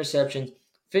 14 interceptions,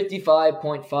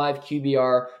 55.5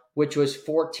 QBR, which was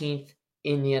 14th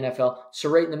in the NFL. So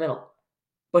right in the middle.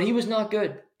 But he was not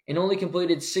good and only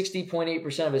completed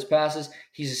 60.8% of his passes.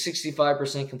 He's a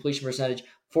 65% completion percentage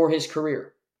for his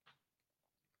career.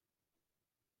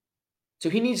 So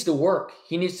he needs to work.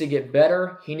 He needs to get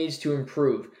better. He needs to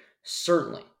improve.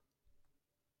 Certainly.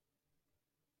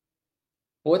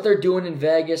 What they're doing in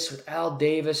Vegas with Al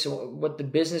Davis, what the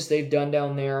business they've done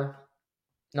down there,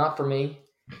 not for me.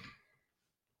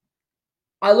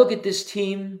 I look at this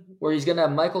team where he's going to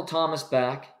have Michael Thomas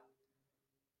back,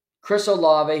 Chris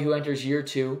Olave, who enters year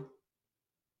 2,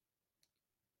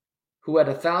 who had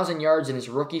 1,000 yards in his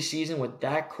rookie season with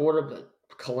that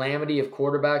calamity of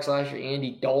quarterbacks last year,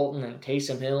 Andy Dalton and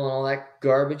Taysom Hill and all that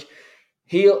garbage.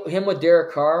 Him with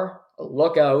Derek Carr,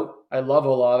 look out. I love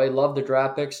Olave, love the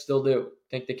draft picks, still do.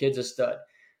 Think the kid's a stud.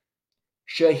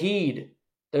 Shaheed,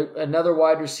 another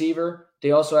wide receiver.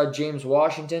 They also have James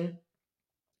Washington.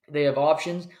 They have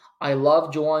options. I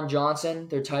love Juwan Johnson,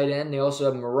 their tight end. They also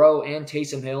have Moreau and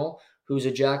Taysom Hill, who's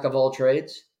a jack of all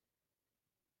trades.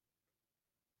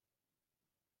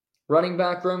 Running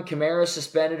back room, Kamara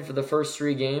suspended for the first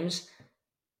 3 games,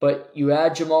 but you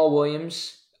add Jamal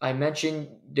Williams. I mentioned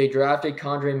they drafted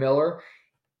Kendre Miller,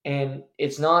 and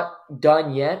it's not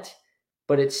done yet,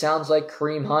 but it sounds like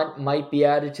Kareem Hunt might be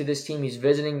added to this team. He's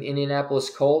visiting the Indianapolis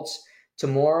Colts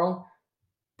tomorrow,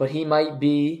 but he might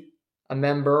be a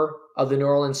member of the New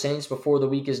Orleans Saints before the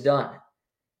week is done.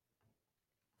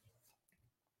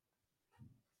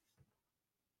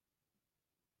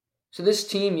 So this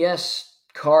team, yes,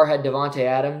 Carr had Devontae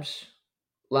Adams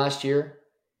last year,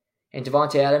 and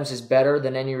Devontae Adams is better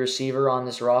than any receiver on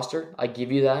this roster. I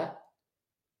give you that.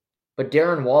 But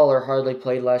Darren Waller hardly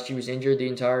played last year. He was injured the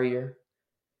entire year.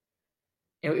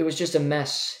 It was just a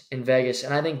mess in Vegas,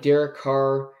 and I think Derek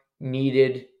Carr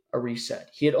needed a reset.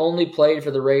 He had only played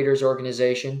for the Raiders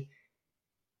organization,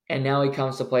 and now he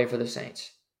comes to play for the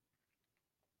Saints.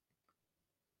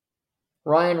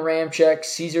 Ryan Ramczyk,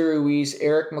 Cesar Ruiz,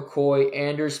 Eric McCoy,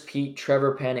 Anders Pete,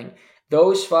 Trevor Penning.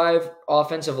 Those 5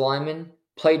 offensive linemen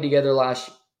played together last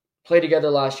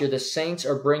year. The Saints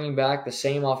are bringing back the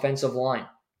same offensive line.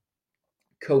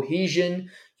 Cohesion,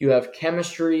 you have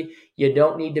chemistry, you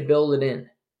don't need to build it in.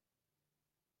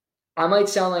 I might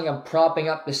sound like I'm propping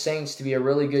up the Saints to be a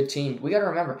really good team. We got to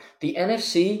remember, the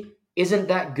NFC isn't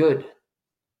that good.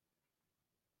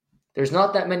 There's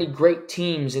not that many great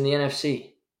teams in the NFC.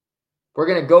 We're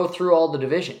going to go through all the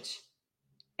divisions,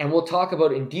 and we'll talk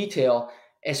about it in detail,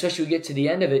 especially when we get to the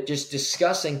end of it, just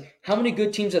discussing how many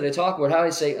good teams that I talk about, how I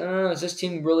say, is this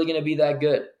team really going to be that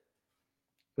good?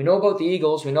 We know about the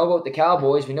Eagles, we know about the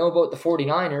Cowboys, we know about the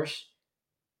 49ers,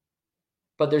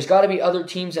 but there's got to be other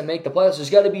teams that make the playoffs. There's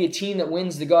got to be a team that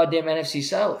wins the goddamn NFC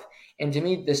South. And to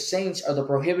me, the Saints are the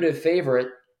prohibitive favorite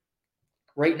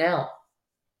right now.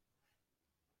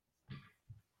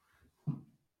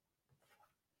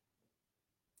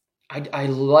 I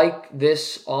like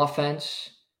this offense.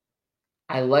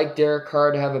 I like Derek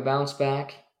Carr to have a bounce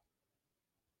back.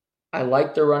 I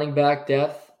like their running back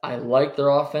depth. I like their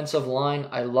offensive line.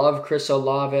 I love Chris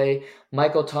Olave.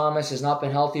 Michael Thomas has not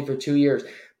been healthy for 2 years.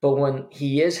 But when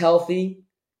he is healthy,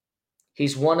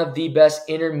 he's one of the best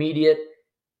intermediate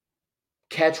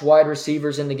catch wide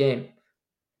receivers in the game.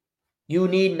 You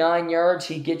need 9 yards,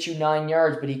 he gets you 9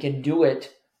 yards, but he can do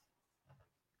it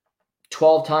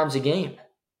 12 times a game.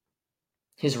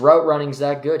 His route running's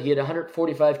that good. He had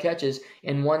 145 catches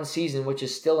in 1 season, which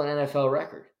is still an NFL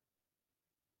record.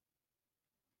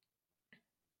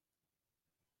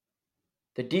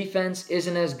 The defense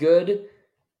isn't as good,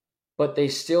 but they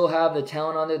still have the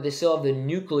talent on there. They still have the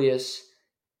nucleus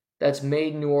that's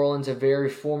made New Orleans a very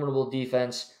formidable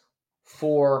defense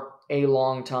for a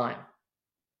long time.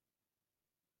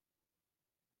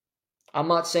 I'm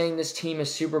not saying this team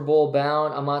is Super Bowl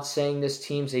bound. I'm not saying this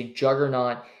team's a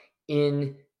juggernaut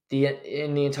in the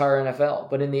entire NFL.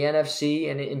 But in the NFC,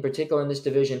 and in particular in this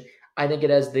division, I think it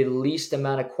has the least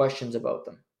amount of questions about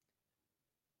them.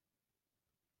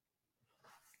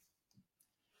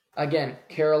 Again,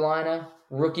 Carolina,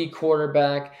 rookie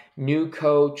quarterback, new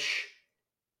coach,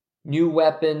 new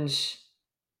weapons.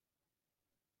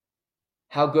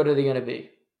 How good are they going to be?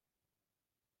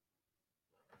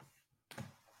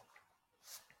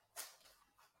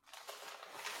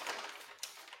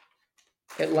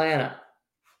 Atlanta.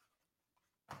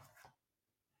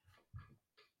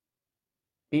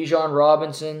 Bijan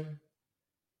Robinson,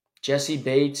 Jesse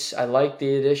Bates. I like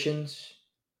the additions.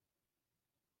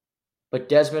 But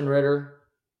Desmond Ridder,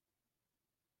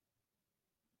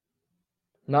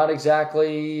 not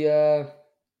exactly a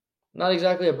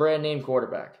brand name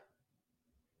quarterback.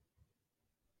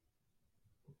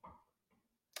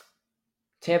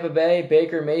 Tampa Bay,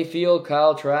 Baker Mayfield,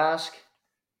 Kyle Trask.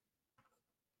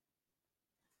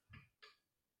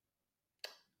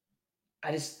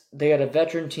 They got a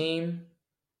veteran team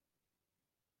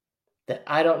that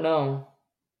I don't know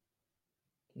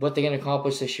what they're going to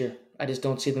accomplish this year. I just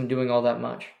don't see them doing all that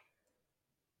much.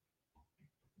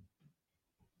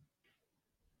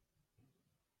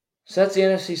 So that's the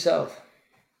NFC South.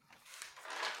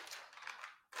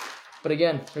 But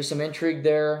again, there's some intrigue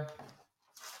there.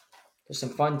 There's some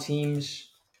fun teams.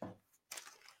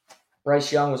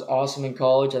 Bryce Young was awesome in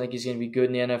college. I think he's going to be good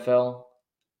in the NFL.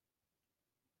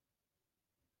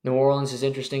 New Orleans is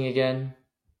interesting again.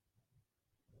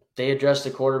 They addressed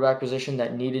the quarterback position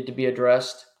that needed to be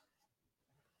addressed.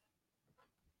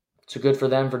 So good for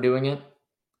them for doing it.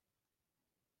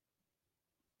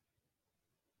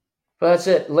 But that's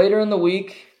it. Later in the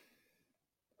week,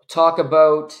 we'll talk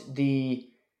about the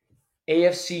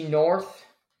AFC North,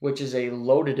 which is a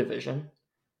loaded division.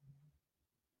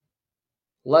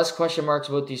 Less question marks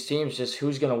about these teams, just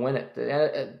who's going to win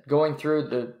it. Going through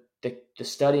the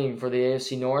studying for the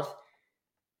AFC North,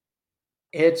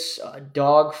 it's a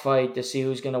dogfight to see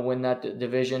who's going to win that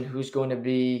division, who's going to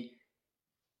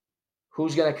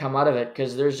come out of it,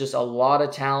 because there's just a lot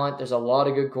of talent. There's a lot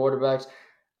of good quarterbacks.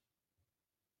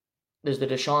 There's the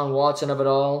Deshaun Watson of it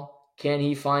all. Can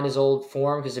he find his old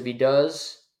form? Because if he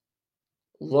does,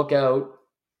 look out.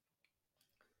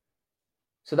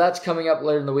 So that's coming up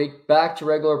later in the week. Back to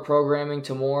regular programming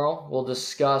tomorrow. We'll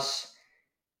discuss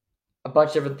a bunch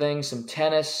of different things, some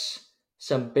tennis,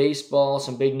 some baseball,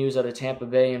 some big news out of Tampa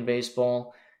Bay in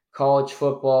baseball, college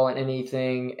football, and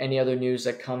any other news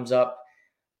that comes up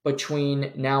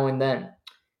between now and then.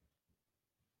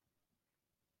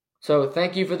 So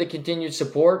thank you for the continued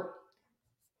support.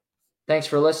 Thanks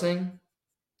for listening.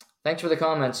 Thanks for the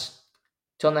comments.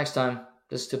 Till next time,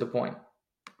 this is To The Point.